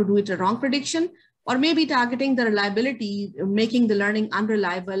and want to do it a wrong prediction, or maybe targeting the reliability, making the learning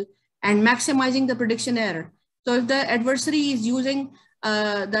unreliable and maximizing the prediction error. So if the adversary is using,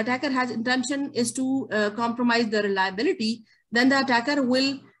 the attacker has intention is to compromise the reliability, then the attacker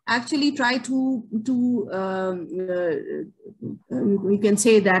will actually try to we can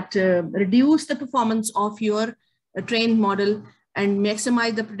say that reduce the performance of your trained model and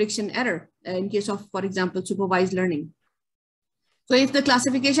maximize the prediction error in case of, for example, supervised learning. So if the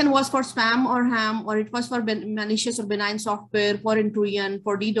classification was for spam or ham, or it was for malicious or benign software, for intrusion,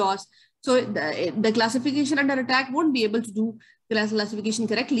 for DDoS, so the classification under attack won't be able to do classification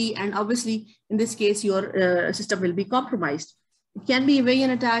correctly. And obviously, in this case, your system will be compromised. It can be a evasion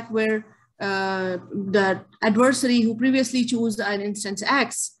attack where the adversary who previously chose an instance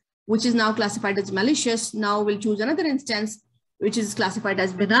X, which is now classified as malicious, now will choose another instance, which is classified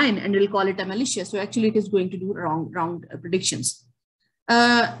as benign, and will call it a malicious. So actually it is going to do wrong predictions.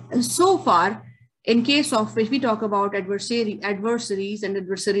 So far, in case of, if we talk about adversaries and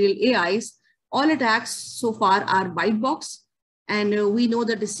adversarial AIs, all attacks so far are white box, and we know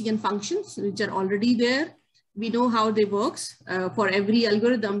the decision functions which are already there. We know how they works. For every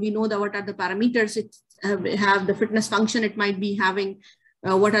algorithm, we know what are the parameters it have, the fitness function it might be having,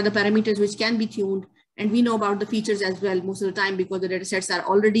 what are the parameters which can be tuned, and we know about the features as well most of the time because the data sets are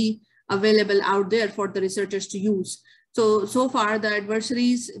already available out there for the researchers to use. So far, the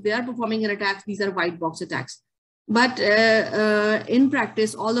adversaries, they are performing an attack. These are white box attacks. But in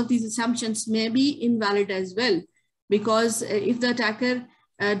practice, all of these assumptions may be invalid as well, because if the attacker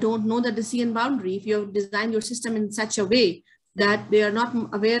don't know the decision boundary, if you have designed your system in such a way that they are not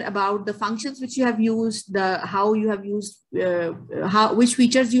aware about the functions which you have used, how you have used, which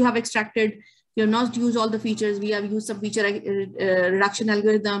features you have extracted, you have not used all the features. We have used some feature reduction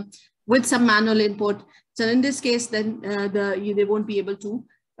algorithm with some manual input. So in this case, then they won't be able to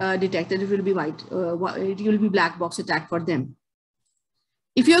detect it. It will be white. It will be black box attack for them.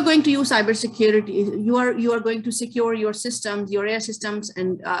 If you're going to use cybersecurity, you are going to secure your systems, your AI systems,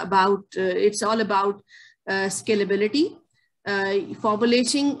 and it's all about scalability,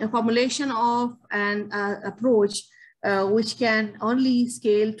 formulation of an approach which can only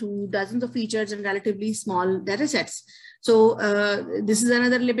scale to dozens of features and relatively small data sets. So this is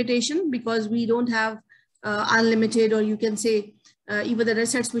another limitation, because we don't have unlimited, or you can say even the data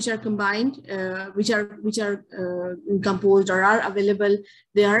sets which are combined, which are composed or are available,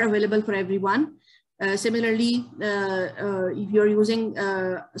 they are available for everyone. Similarly, if you're using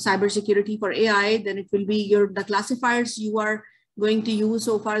cybersecurity for AI, then it will be the classifiers you are going to use.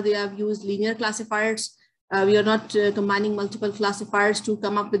 So far, they have used linear classifiers. We are not combining multiple classifiers to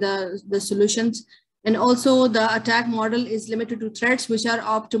come up with the solutions. And also the attack model is limited to threats which are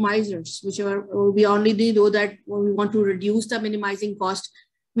optimizers, which are, we only know that when we want to reduce the minimizing cost.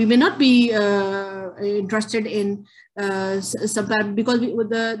 We may not be interested in sometimes, because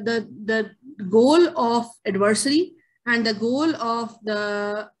the goal of adversary and the goal of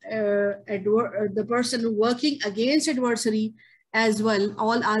the person working against adversary as well,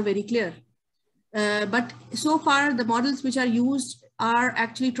 all are very clear. But so far, the models which are used are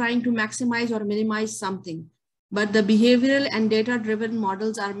actually trying to maximize or minimize something, but the behavioral and data-driven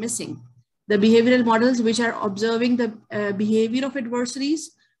models are missing. The behavioral models which are observing the behavior of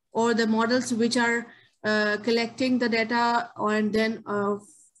adversaries, or the models which are collecting the data and then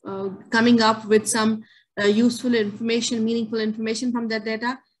coming up with some useful information, meaningful information from that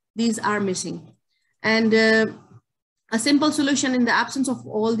data, these are missing. And a simple solution in the absence of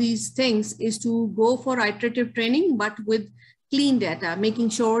all these things is to go for iterative training, but with clean data, making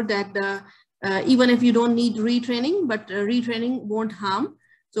sure that even if you don't need retraining, but retraining won't harm.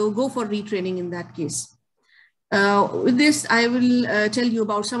 So go for retraining in that case. With this, I will tell you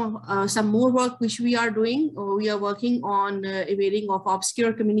about some more work which we are doing. We are working on evading of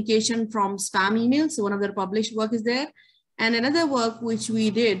obscure communication from spam emails. So one of the published work is there. And another work which we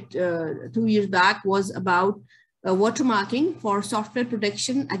did 2 years back was about watermarking for software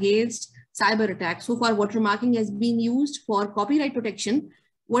protection against cyber attacks. So far, watermarking has been used for copyright protection.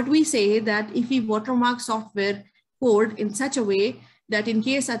 What we say that if we watermark software code in such a way that in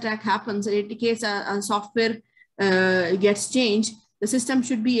case attack happens, in case a software gets changed, the system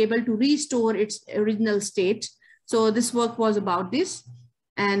should be able to restore its original state. So this work was about this.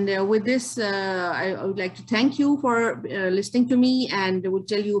 And with this, I would like to thank you for listening to me, and I will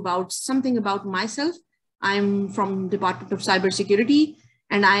tell you about something about myself. I'm from Department of Cybersecurity,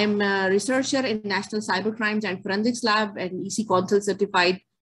 and I am a researcher in National Cybercrimes and Forensics Lab and EC Council certified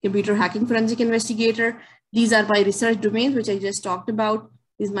computer hacking forensic investigator. These are my research domains, which I just talked about.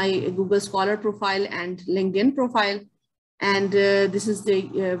 This is my Google Scholar profile and LinkedIn profile. And this is the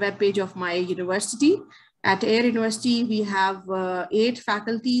webpage of my university. At Air University, we have 8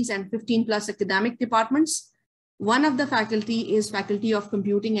 faculties and 15 plus academic departments. One of the faculty is Faculty of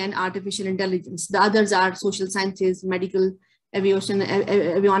Computing and Artificial Intelligence. The others are social sciences, medical, aviation,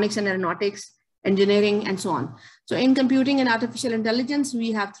 avionics and aeronautics, engineering, and so on. So in computing and artificial intelligence,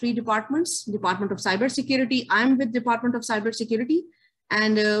 we have 3 departments: Department of Cybersecurity. I'm with Department of Cybersecurity,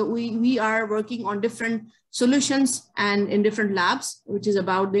 and we are working on different solutions and in different labs, which is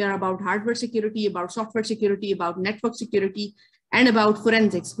about, they are about hardware security, about software security, about network security, and about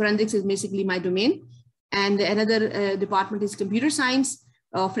forensics. Forensics is basically my domain. And another department is computer science,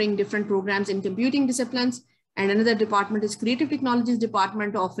 offering different programs in computing disciplines. And another department is creative technologies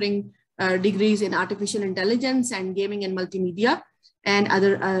department, offering degrees in artificial intelligence and gaming and multimedia. And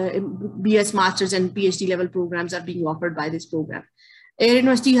other BS masters and PhD level programs are being offered by this program. Air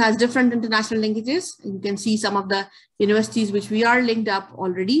University has different international linkages. You can see some of the universities which we are linked up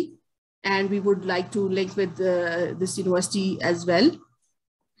already, and we would like to link with this university as well.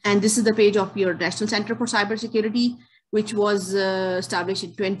 And this is the page of your National Center for Cybersecurity, which was established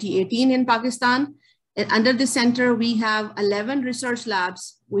in 2018 in Pakistan. And under this center, we have 11 research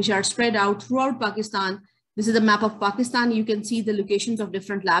labs, which are spread out throughout Pakistan. This is the map of Pakistan. You can see the locations of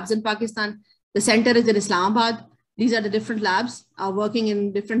different labs in Pakistan. The center is in Islamabad. These are the different labs are working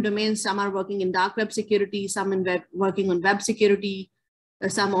in different domains. Some are working in dark web security, some in working on web security,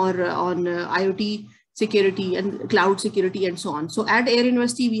 some are on IoT security and cloud security and so on. So at Air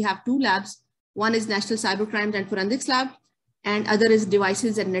University, we have two labs. One is National Cybercrimes and Forensics Lab, and other is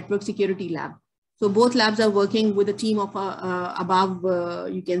Devices and Network Security Lab. So both labs are working with a team of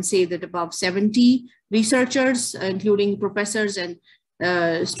you can say that above 70 researchers, including professors and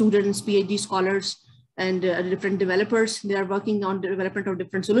students, PhD scholars, and different developers. They are working on the development of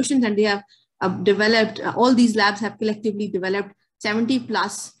different solutions, and they have developed, all these labs have collectively developed 70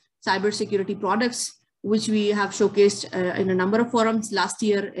 plus cybersecurity products, which we have showcased in a number of forums. Last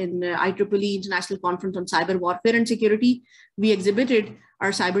year in IEEE International Conference on Cyber Warfare and Security, we exhibited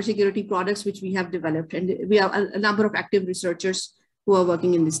our cybersecurity products, which we have developed. And we have a number of active researchers who are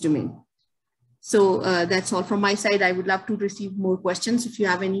working in this domain. So that's all from my side. I would love to receive more questions if you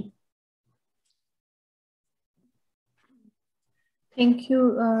have any. Thank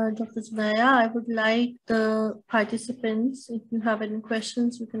you, Dr. Zunera. I would like the participants, if you have any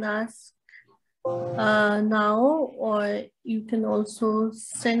questions, you can ask now, or you can also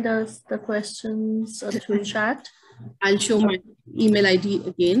send us the questions through chat. I'll show my email ID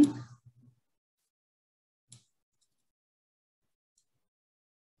again.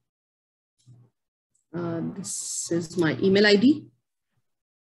 This is my email ID.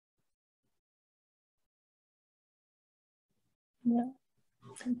 Yeah,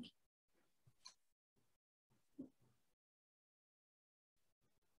 thank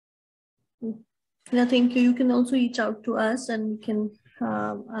you. Yeah, thank you. You can also reach out to us and we can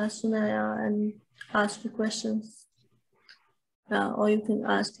ask Zunera and ask the questions. Or you can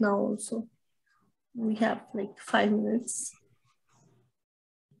ask now also. We have like 5 minutes.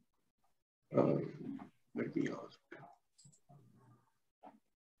 Let me ask.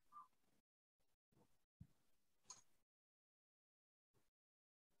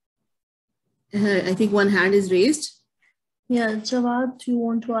 I think one hand is raised. Yeah, Jawad, do you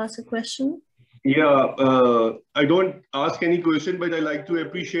want to ask a question? Yeah, I don't ask any question, but I like to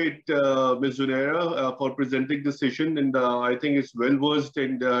appreciate Ms. Zunera for presenting the session, and I think it's well versed,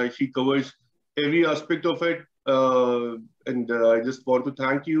 and she covers every aspect of it. And I just want to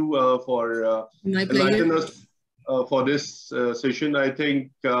thank you for enlightening us for this session. I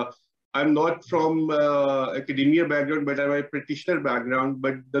think I'm not from academia background, but I have a practitioner background.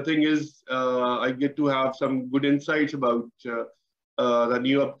 But the thing is, I get to have some good insights about the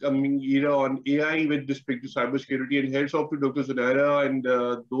new upcoming era on AI with respect to cybersecurity. And heads off to Dr. Zunera and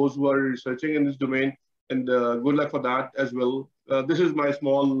those who are researching in this domain. And good luck for that as well. This is my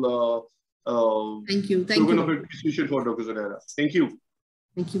small thank you. token of appreciation for Dr. Zunera. Thank you.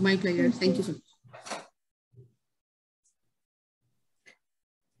 Thank you. My pleasure. Thank you so much.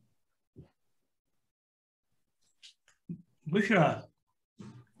 Bushra.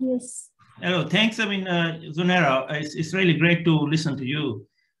 Yes. Hello, thanks. I mean, Zunera, it's really great to listen to you.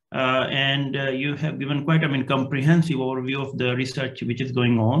 And you have given quite, comprehensive overview of the research which is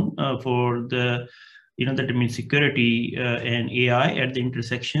going on for the, security and AI at the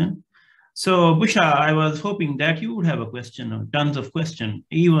intersection. So, Bushra, I was hoping that you would have a question, or tons of questions,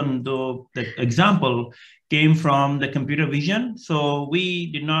 even though the example came from the computer vision. So we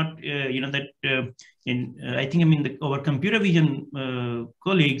did not, our computer vision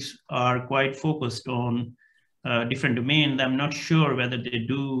colleagues are quite focused on different domains. I'm not sure whether they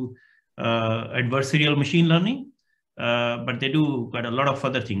do adversarial machine learning, but they do quite a lot of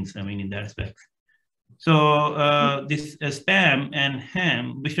other things, in that aspect. So this spam and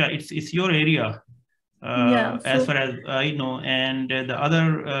ham, Bushra, it's your area. Yeah, as far as I know, and the other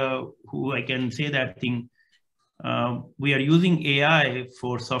who I can say that thing, we are using AI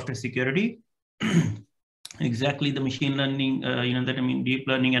for software security. Exactly, the machine learning, deep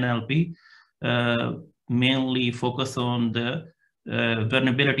learning and NLP mainly focus on the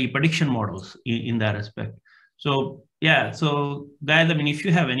vulnerability prediction models in that aspect. So yeah, so guys, if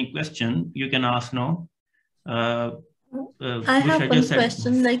you have any question, you can ask now. I have one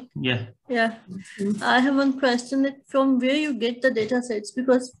question, I have one question, that from where you get the data sets,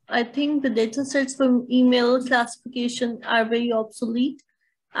 because I think the data sets from email classification are very obsolete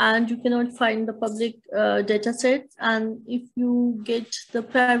and you cannot find the public data sets. And if you get the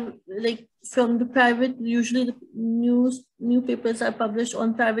private, from the private, usually the new papers are published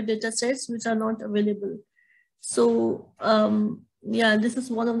on private data sets which are not available. So yeah, this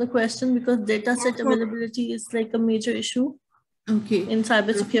is one of the questions, because data set availability is like a major issue in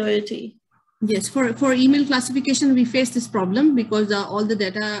cybersecurity. Yes, for email classification, we faced this problem because all the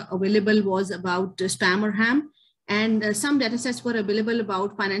data available was about spam or ham, and some data sets were available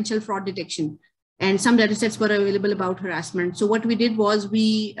about financial fraud detection. and some data sets were available about harassment. So what we did was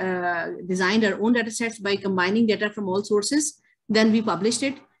we designed our own data sets by combining data from all sources. Then we published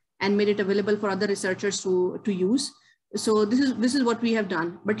it and made it available for other researchers to use. So this is what we have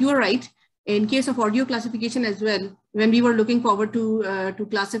done. But you are right. In case of audio classification as well, when we were looking forward to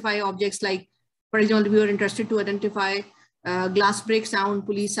classify objects like, for example, we were interested to identify glass break sound,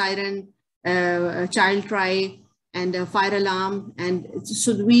 police siren, child cry, and fire alarm. And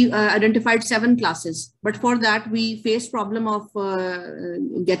so we identified 7 classes. But for that, we faced problem of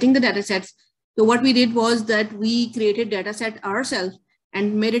getting the data sets. So what we did was that we created data set ourselves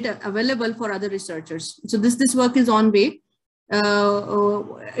and made it available for other researchers. So this work is on way.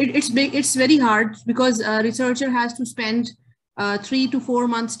 It's very hard because a researcher has to spend 3 to 4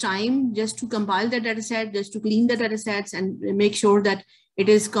 months time just to compile the data set, just to clean the data sets and make sure that it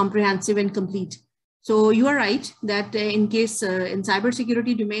is comprehensive and complete. So you are right that in case in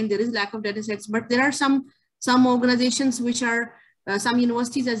cybersecurity domain, there is lack of data sets, but there are some organizations which are some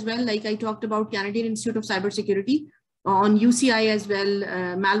universities as well, like I talked about Canadian Institute of Cybersecurity, on UCI as well,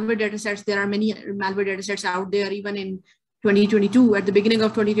 malware data sets. There are many malware data sets out there. Even in 2022, at the beginning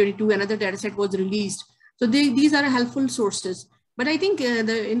of 2022, another data set was released. So these are helpful sources. But I think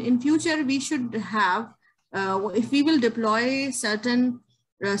in future, we should have, if we will deploy certain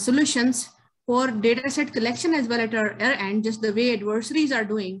solutions for data set collection as well at our end, just the way adversaries are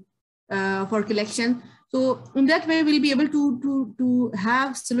doing for collection. So in that way, we'll be able to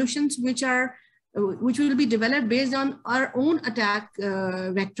have solutions which will be developed based on our own attack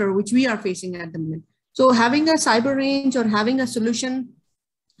vector, which we are facing at the moment. So having a cyber range or having a solution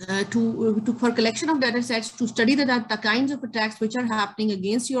for collection of data sets to study the kinds of attacks which are happening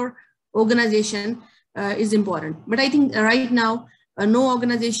against your organization is important. But I think right now, no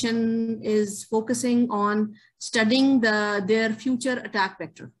organization is focusing on studying their future attack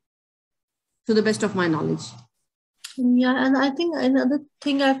vector, to the best of my knowledge. Yeah, and I think another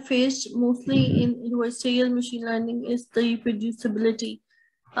thing I faced mostly in adversarial machine learning is the reproducibility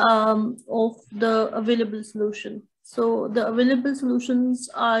of the available solution. So the available solutions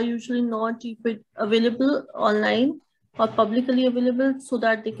are usually not available online or publicly available so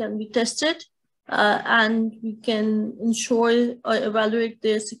that they can be tested and we can ensure or evaluate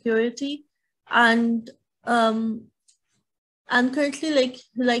their security. And currently,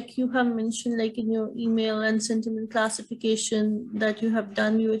 like you have mentioned, like in your email and sentiment classification that you have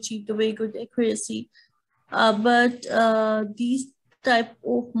done, you achieved a very good accuracy. But these type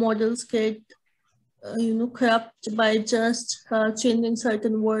of models get corrupt by just changing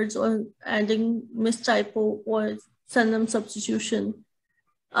certain words or adding mistypo or synonym substitution.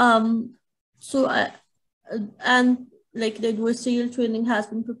 And like the adversarial training has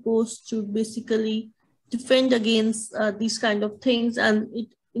been proposed to basically defend against these kind of things, and it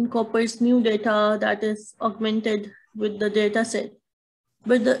incorporates new data that is augmented with the data set.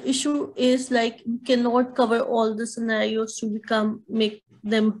 But the issue is like we cannot cover all the scenarios to make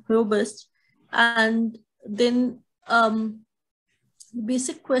them robust. And then the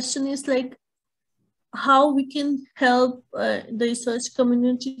basic question is like how we can help the research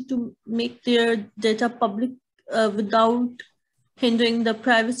community to make their data public without hindering the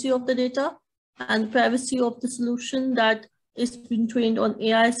privacy of the data and privacy of the solution that is being trained on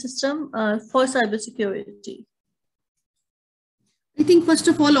AI system for cybersecurity. I think first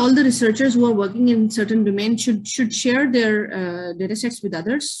of all the researchers who are working in certain domains should share their data sets with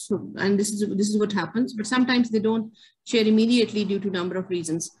others. So, and this is what happens, but sometimes they don't share immediately due to a number of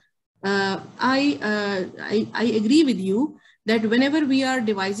reasons. I agree with you that whenever we are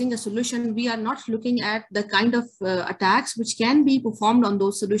devising a solution, we are not looking at the kind of attacks which can be performed on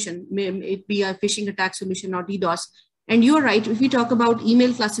those solutions, may it be a phishing attack solution or DDoS. And you're right, if we talk about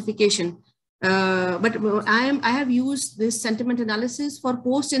email classification, but I have used this sentiment analysis for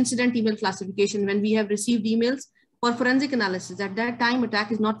post-incident email classification when we have received emails for forensic analysis. At that time,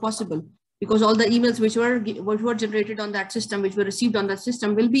 attack is not possible because all the emails which were generated on that system, which were received on that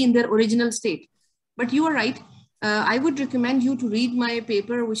system, will be in their original state. But you are right. I would recommend you to read my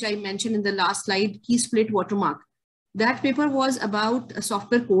paper, which I mentioned in the last slide, Key Split Watermark. That paper was about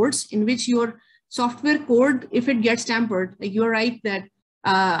software codes in which your software code, if it gets tampered, like you're right that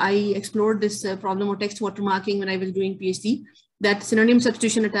I explored this problem of text watermarking when I was doing PhD, that synonym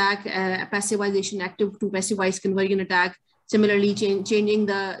substitution attack, passivization, active to passivize conversion attack, similarly changing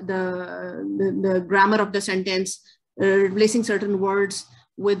the grammar of the sentence, replacing certain words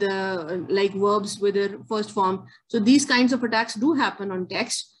with like verbs with their first form. So these kinds of attacks do happen on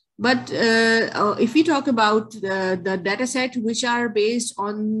text. But if we talk about the data set which are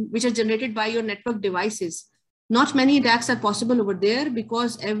generated by your network devices, not many attacks are possible over there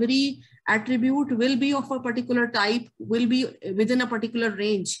because every attribute will be of a particular type, will be within a particular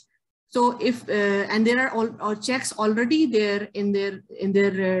range. So if and there are all checks already there in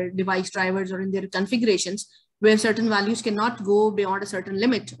their device drivers or in their configurations, where certain values cannot go beyond a certain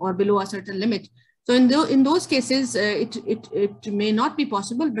limit or below a certain limit. So in those cases, it may not be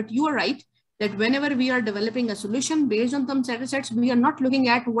possible, but you are right that whenever we are developing a solution based on some data sets, we are not looking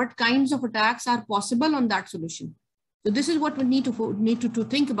at what kinds of attacks are possible on that solution. So this is what we need to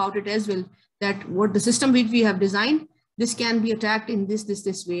think about it as well, that what the system which we have designed, this can be attacked in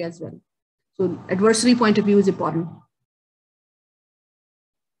this way as well. So adversary point of view is important.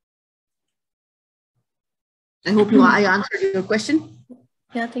 I hope I answered your question.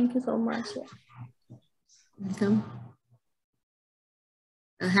 Yeah, thank you so much. Yeah. Welcome.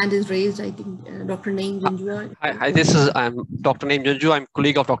 A hand is raised, I think, Dr. Naeem Junjua. Hi, I'm Dr. Naeem Junjua. I'm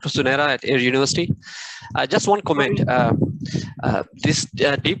colleague of Dr. Zunera at Air University. Just one comment. These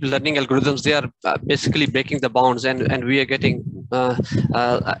deep learning algorithms, they are basically breaking the bounds, and we are getting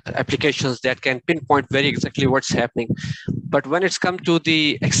applications that can pinpoint very exactly what's happening. But when it's come to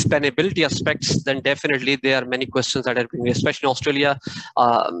the explainability aspects, then definitely there are many questions that are being raised, especially in Australia.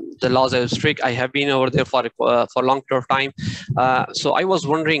 The laws are strict. I have been over there for a long period of time. So I was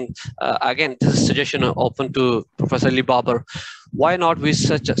wondering, again, this is a suggestion open to Professor Ali Babar. Why not we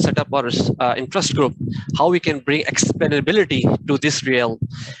set up our interest group, how we can bring explainability to this realm?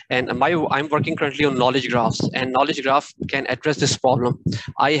 And I'm working currently on knowledge graphs, and knowledge graph can address this problem.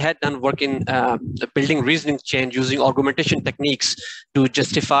 I had done work in building reasoning chain using augmentation techniques to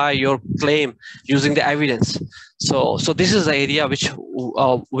justify your claim using the evidence. So this is the area which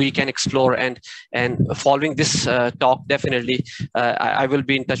we can explore, and following this talk, definitely I will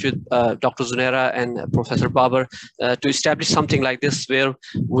be in touch with Dr. Zunera and Professor Babar to establish something like this, where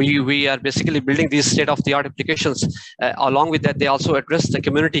we are basically building these state-of-the-art applications. Along with that, they also address the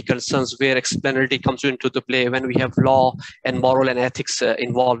community concerns where explainability comes into the play when we have law and moral and ethics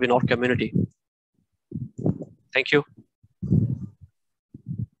involved in our community. Thank you.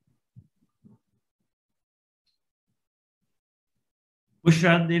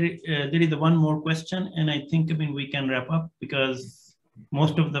 Bushra, there is one more question, and I think we can wrap up because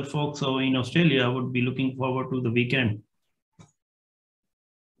most of the folks in Australia would be looking forward to the weekend.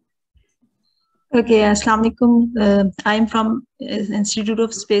 Okay, Assalamu alaikum. I'm from Institute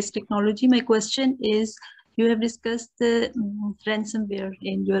of Space Technology. My question is, you have discussed the ransomware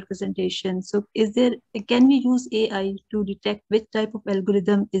in your presentation. So can we use AI to detect which type of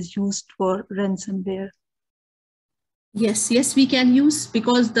algorithm is used for ransomware? Yes, we can use,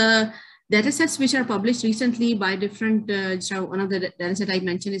 because the data sets which are published recently by different, one of the data set I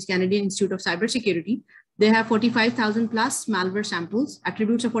mentioned is Canadian Institute of CyberSecurity. They have 45,000 plus malware samples,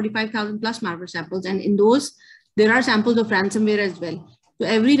 attributes of 45,000 plus malware samples. And in those, there are samples of ransomware as well. So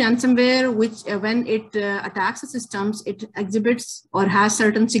every ransomware, which when it attacks the systems, it exhibits or has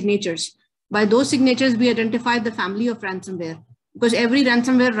certain signatures. By those signatures, we identify the family of ransomware, because every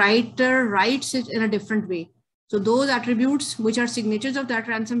ransomware writer writes it in a different way. So those attributes, which are signatures of that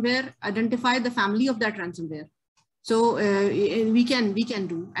ransomware, identify the family of that ransomware. So we can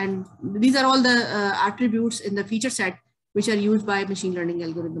do, and these are all the attributes in the feature set which are used by machine learning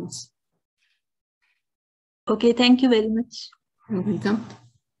algorithms. Okay, thank you very much. You're welcome.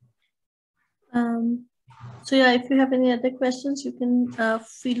 So yeah, if you have any other questions, you can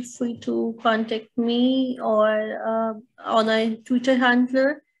feel free to contact me or on our Twitter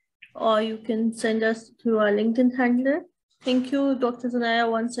handler, or you can send us through our LinkedIn handler. Thank you, Dr. Zunera,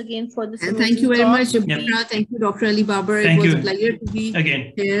 once again for this. And thank you very much, Yep. Thank you, Dr. Ali Babar. It was a pleasure to be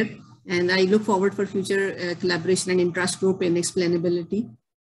here. And I look forward for future collaboration and interest group in explainability.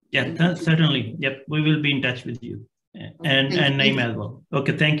 Yeah, certainly. Yep, we will be in touch with you. And Naeem as well.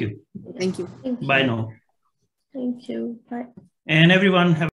 Okay, thank you. Thank you. Bye now. Thank you. Bye. And everyone have